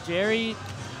 Jerry,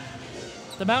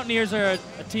 the Mountaineers are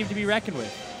a team to be reckoned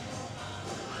with.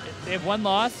 They have one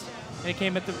loss, and it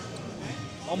came at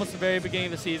almost the very beginning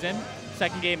of the season,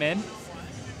 second game in.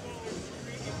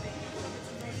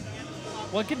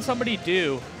 What can somebody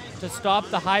do to stop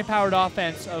the high-powered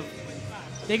offense of?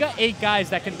 They got 8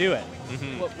 guys that can do it.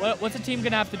 What's a team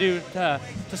going to have to do to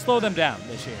slow them down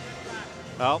this year?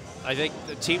 Well, I think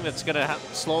the team that's going to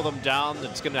slow them down,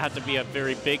 it's going to have to be a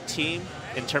very big team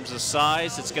in terms of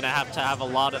size. It's going to have a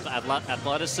lot of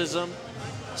athleticism,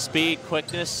 speed,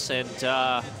 quickness, and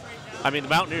I mean, the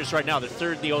Mountaineers right now, they're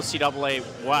third in the OCAA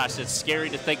West. It's scary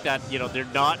to think that, you know, they're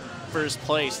not first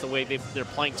place the way they're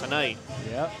playing tonight.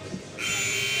 Yep.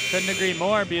 Couldn't agree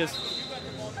more, because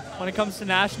when it comes to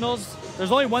nationals,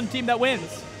 there's only one team that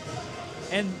wins.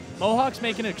 And Mohawk's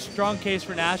making a strong case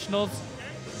for nationals.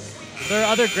 There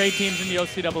are other great teams in the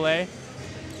OCAA.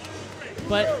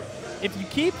 But if you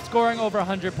keep scoring over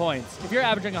 100 points, if you're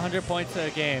averaging 100 points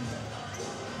a game,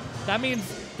 that means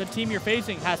the team you're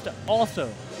facing has to also.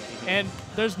 And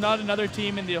there's not another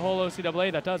team in the whole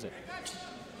OCAA that does it.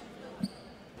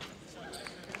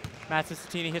 Matt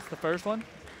Sistatini hits the first one.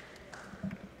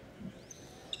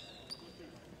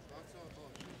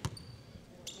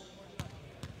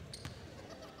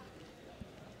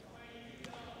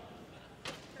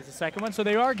 Second one, so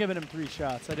they are giving him 3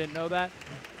 shots. I didn't know that.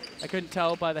 I couldn't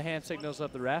tell by the hand signals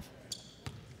of the ref.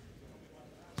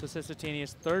 So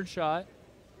Sistatini's third shot.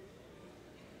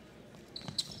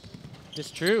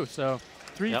 It's true, so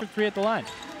 3 for 3 at the line.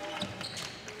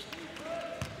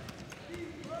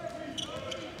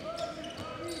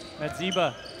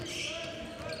 Matsiba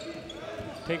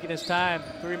taking his time,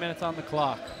 3 minutes on the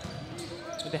clock.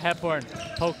 Into Hepburn,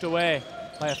 poked away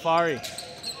by Afari.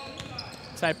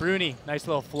 Inside Bruni, nice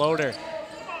little floater.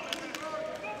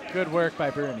 Good work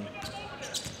by Bruni.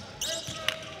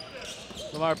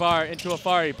 Lamar Barr into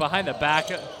Afari, behind the back.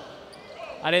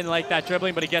 I didn't like that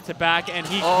dribbling, but he gets it back, and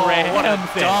he grabs what a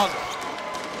it. dunk.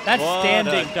 That's what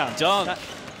standing a dunk.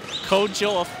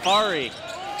 Kojo Afari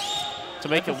to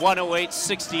make it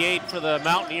 108-68 for the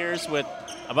Mountaineers with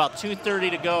about 2:30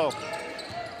 to go.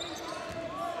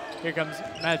 Here comes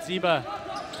Matsiba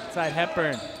inside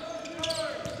Hepburn.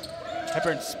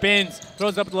 Hepburn spins,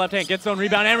 throws up with the left hand, gets his own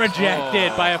rebound, and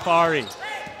rejected by Afari.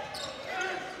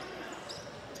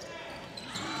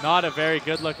 Not a very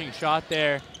good-looking shot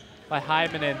there by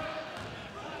Hymanen,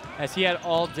 as he had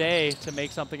all day to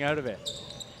make something out of it.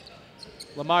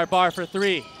 Lamar Barr for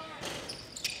 3.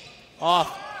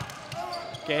 Off.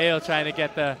 Gale trying to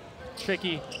get the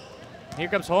tricky. Here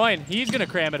comes Hoyne. He's going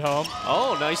to cram it home.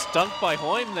 Oh, nice dunk by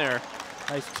Hoyne there.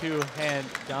 Nice 2-hand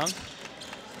dunk.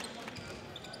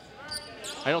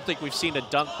 I don't think we've seen a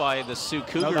dunk by the Sioux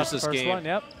Cougars no, that's this the first game. One.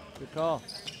 Yep, good call.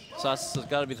 So that's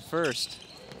got to be the first.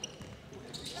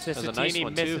 Sistatini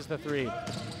nice misses the 3.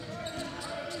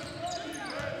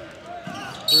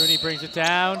 Bruni brings it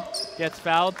down, gets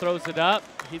fouled, throws it up.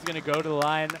 He's going to go to the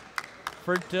line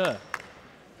for duh.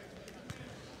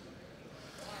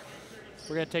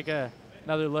 We're going to take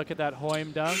another look at that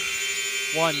Hoym dunk.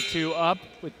 1-2 up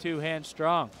with 2 hands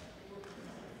strong.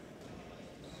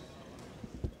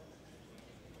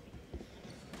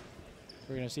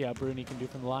 We're going to see how Bruni can do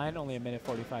from the line. Only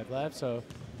 1:45 left. So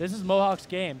this is Mohawk's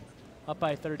game. Up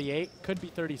by 38. Could be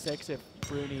 36 if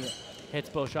Bruni hits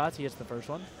both shots. He hits the first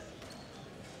one.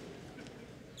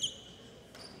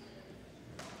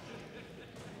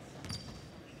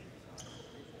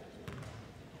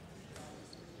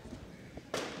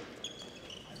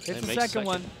 Hits the second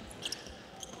one.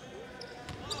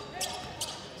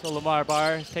 So Lamar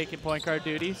Barr is taking point guard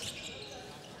duties.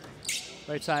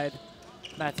 Right side,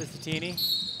 Matt Cistitini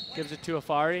gives it to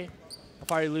Afari.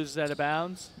 Afari loses out of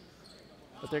bounds,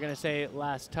 but they're going to say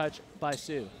last touch by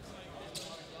Sioux.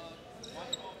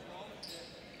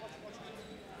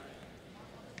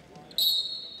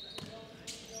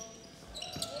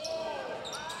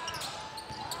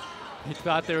 He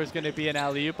thought there was going to be an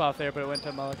alley-oop off there, but it went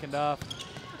to Mullikendoff.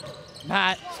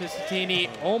 Matt Cistitini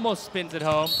almost spins it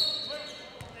home.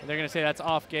 And they're going to say that's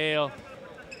off Gale.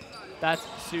 That's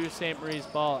Sault Ste. Marie's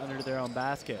ball under their own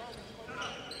basket.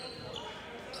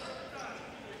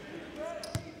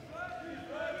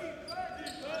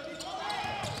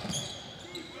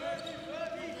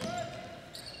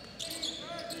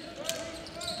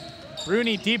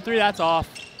 Bruni, deep three, that's off.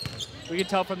 We can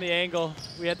tell from the angle.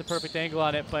 We had the perfect angle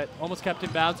on it, but almost kept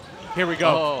in bounds. Here we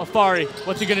go. Oh. Afari,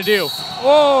 what's he going to do?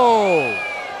 Oh!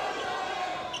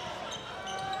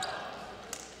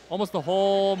 Almost the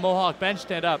whole Mohawk bench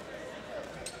stand up.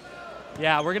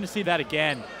 Yeah, we're going to see that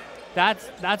again. That's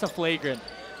a flagrant.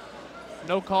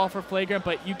 No call for flagrant,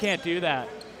 but you can't do that.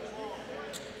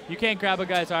 You can't grab a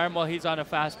guy's arm while he's on a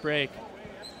fast break.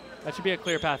 That should be a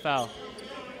clear path foul.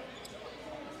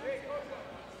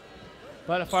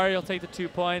 But Afari will take the 2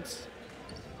 points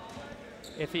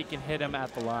if he can hit him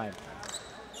at the line.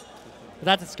 But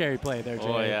that's a scary play there, Jay.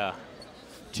 Oh, yeah.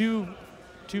 Two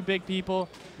big people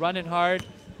running hard,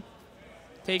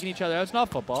 taking each other out. It's not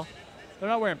football. They're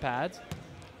not wearing pads.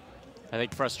 I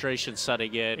think frustration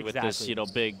setting in with this,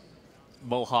 big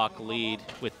Mohawk lead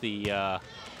with the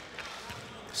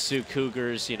Sioux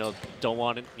Cougars. Don't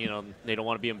want it. They don't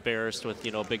want to be embarrassed with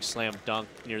a big slam dunk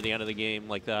near the end of the game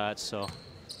like that. So.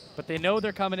 But they know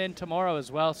they're coming in tomorrow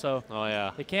as well, so oh,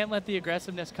 yeah. They can't let the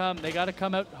aggressiveness come. They got to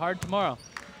come out hard tomorrow.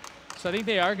 So I think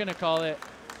they are going to call it.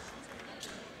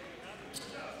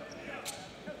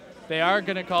 They are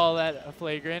going to call that a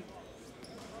flagrant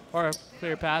or a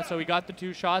clear pass. So we got the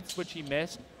 2 shots, which he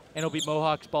missed, and it'll be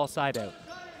Mohawk's ball side out.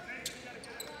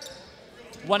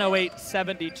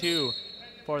 108-72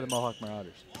 for the Mohawk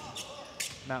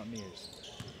Mountaineers.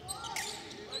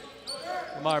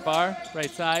 Lamar Barr, right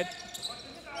side.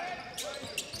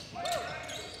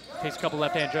 Takes a couple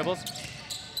left-hand dribbles.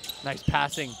 Nice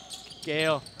passing.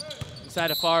 Gale inside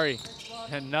Afari.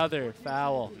 Another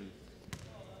foul.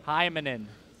 Hymanen.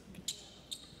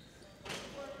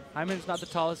 Hymanen's not the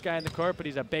tallest guy in the court, but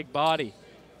he's a big body.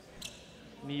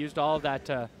 And he used all of that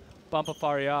to bump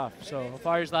Afari off. So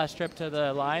Afari's last trip to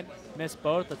the line, missed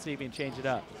both. Let's see if he can change it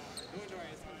up.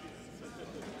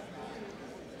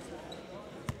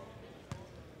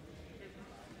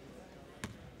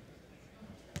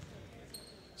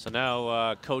 So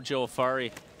now Kojo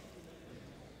Afari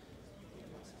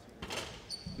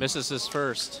misses his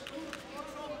first.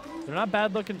 They're not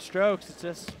bad looking strokes. It's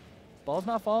just ball's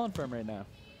not falling for him right now.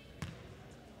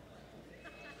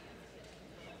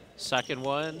 Second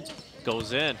one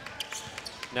goes in.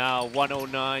 Now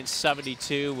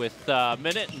 109-72 with a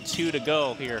minute and 2 to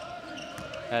go here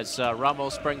as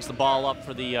Ramos brings the ball up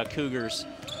for the Cougars.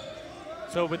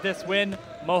 So with this win,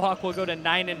 Mohawk will go to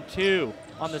 9-2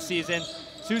 on the season.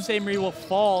 Sault Ste. Marie will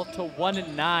fall to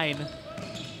 1-9.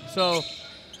 So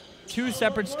 2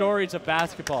 separate stories of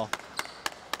basketball.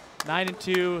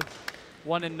 9-2,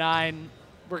 1-9.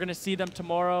 We're going to see them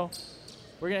tomorrow.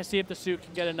 We're going to see if the Sioux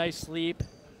can get a nice sleep,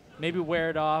 maybe wear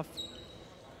it off.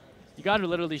 You got to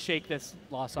literally shake this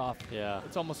loss off. Yeah.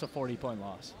 It's almost a 40-point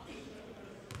loss.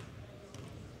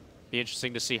 Be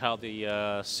interesting to see how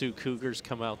the Sioux Cougars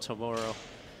come out tomorrow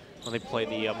when they play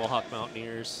the Mohawk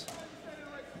Mountaineers.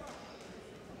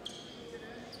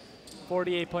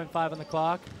 48.5 on the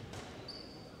clock.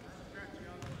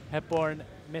 Hepburn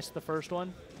missed the first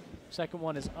one. Second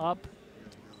one is up.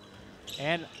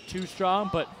 And too strong,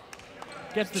 but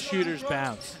gets the shooter's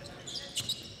bounce.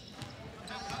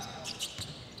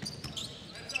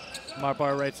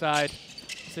 Marbar right side.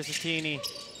 Cistitini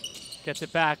gets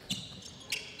it back.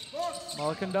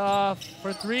 Mullikendoff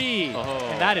for 3. Oh.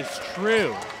 And that is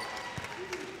true.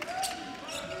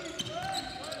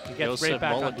 He gets right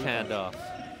back on defense. Mullikendoff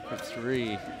for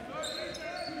 3.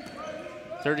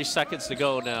 30 seconds to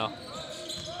go now.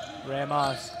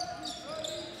 Ramos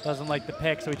doesn't like the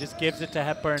pick, so he just gives it to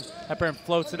Hepburn. Hepburn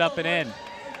floats it up and in.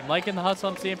 I'm liking the hustle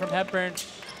I'm seeing from Hepburn.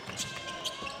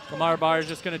 Lamar Barr is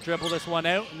just going to dribble this one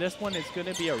out, and this one is going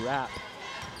to be a wrap.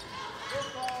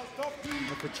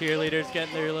 With the cheerleaders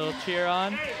getting their little cheer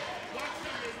on.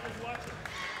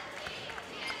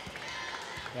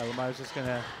 Yeah, Lamar's just going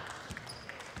to...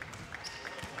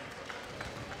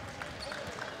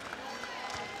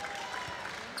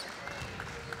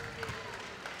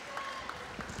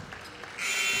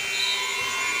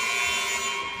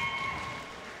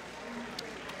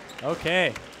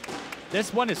 Okay,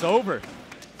 this one is over.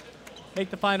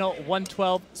 Make the final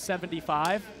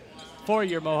 112-75 for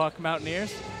your Mohawk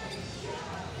Mountaineers.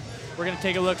 We're going to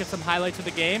take a look at some highlights of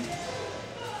the game.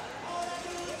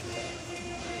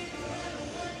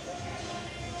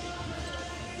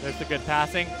 There's the good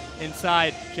passing.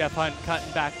 Inside, Jeff Hunt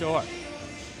cutting back door.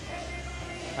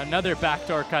 Another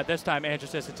backdoor cut, this time Andrew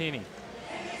Ciccittini.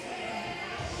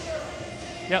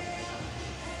 Yep.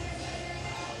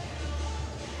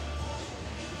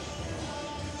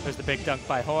 There's the big dunk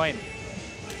by Hoyne.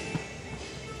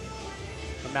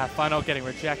 And Matt Funnell getting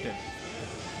rejected.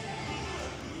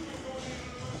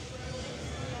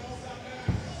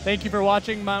 Thank you for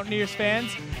watching, Mountaineers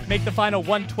fans. Make the final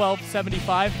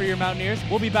 112-75 for your Mountaineers.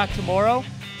 We'll be back tomorrow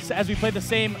as we play the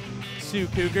same Sioux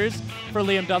Cougars. For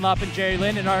Liam Dunlop and Jerry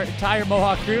Lynn and our entire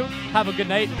Mohawk crew, have a good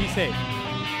night and be safe.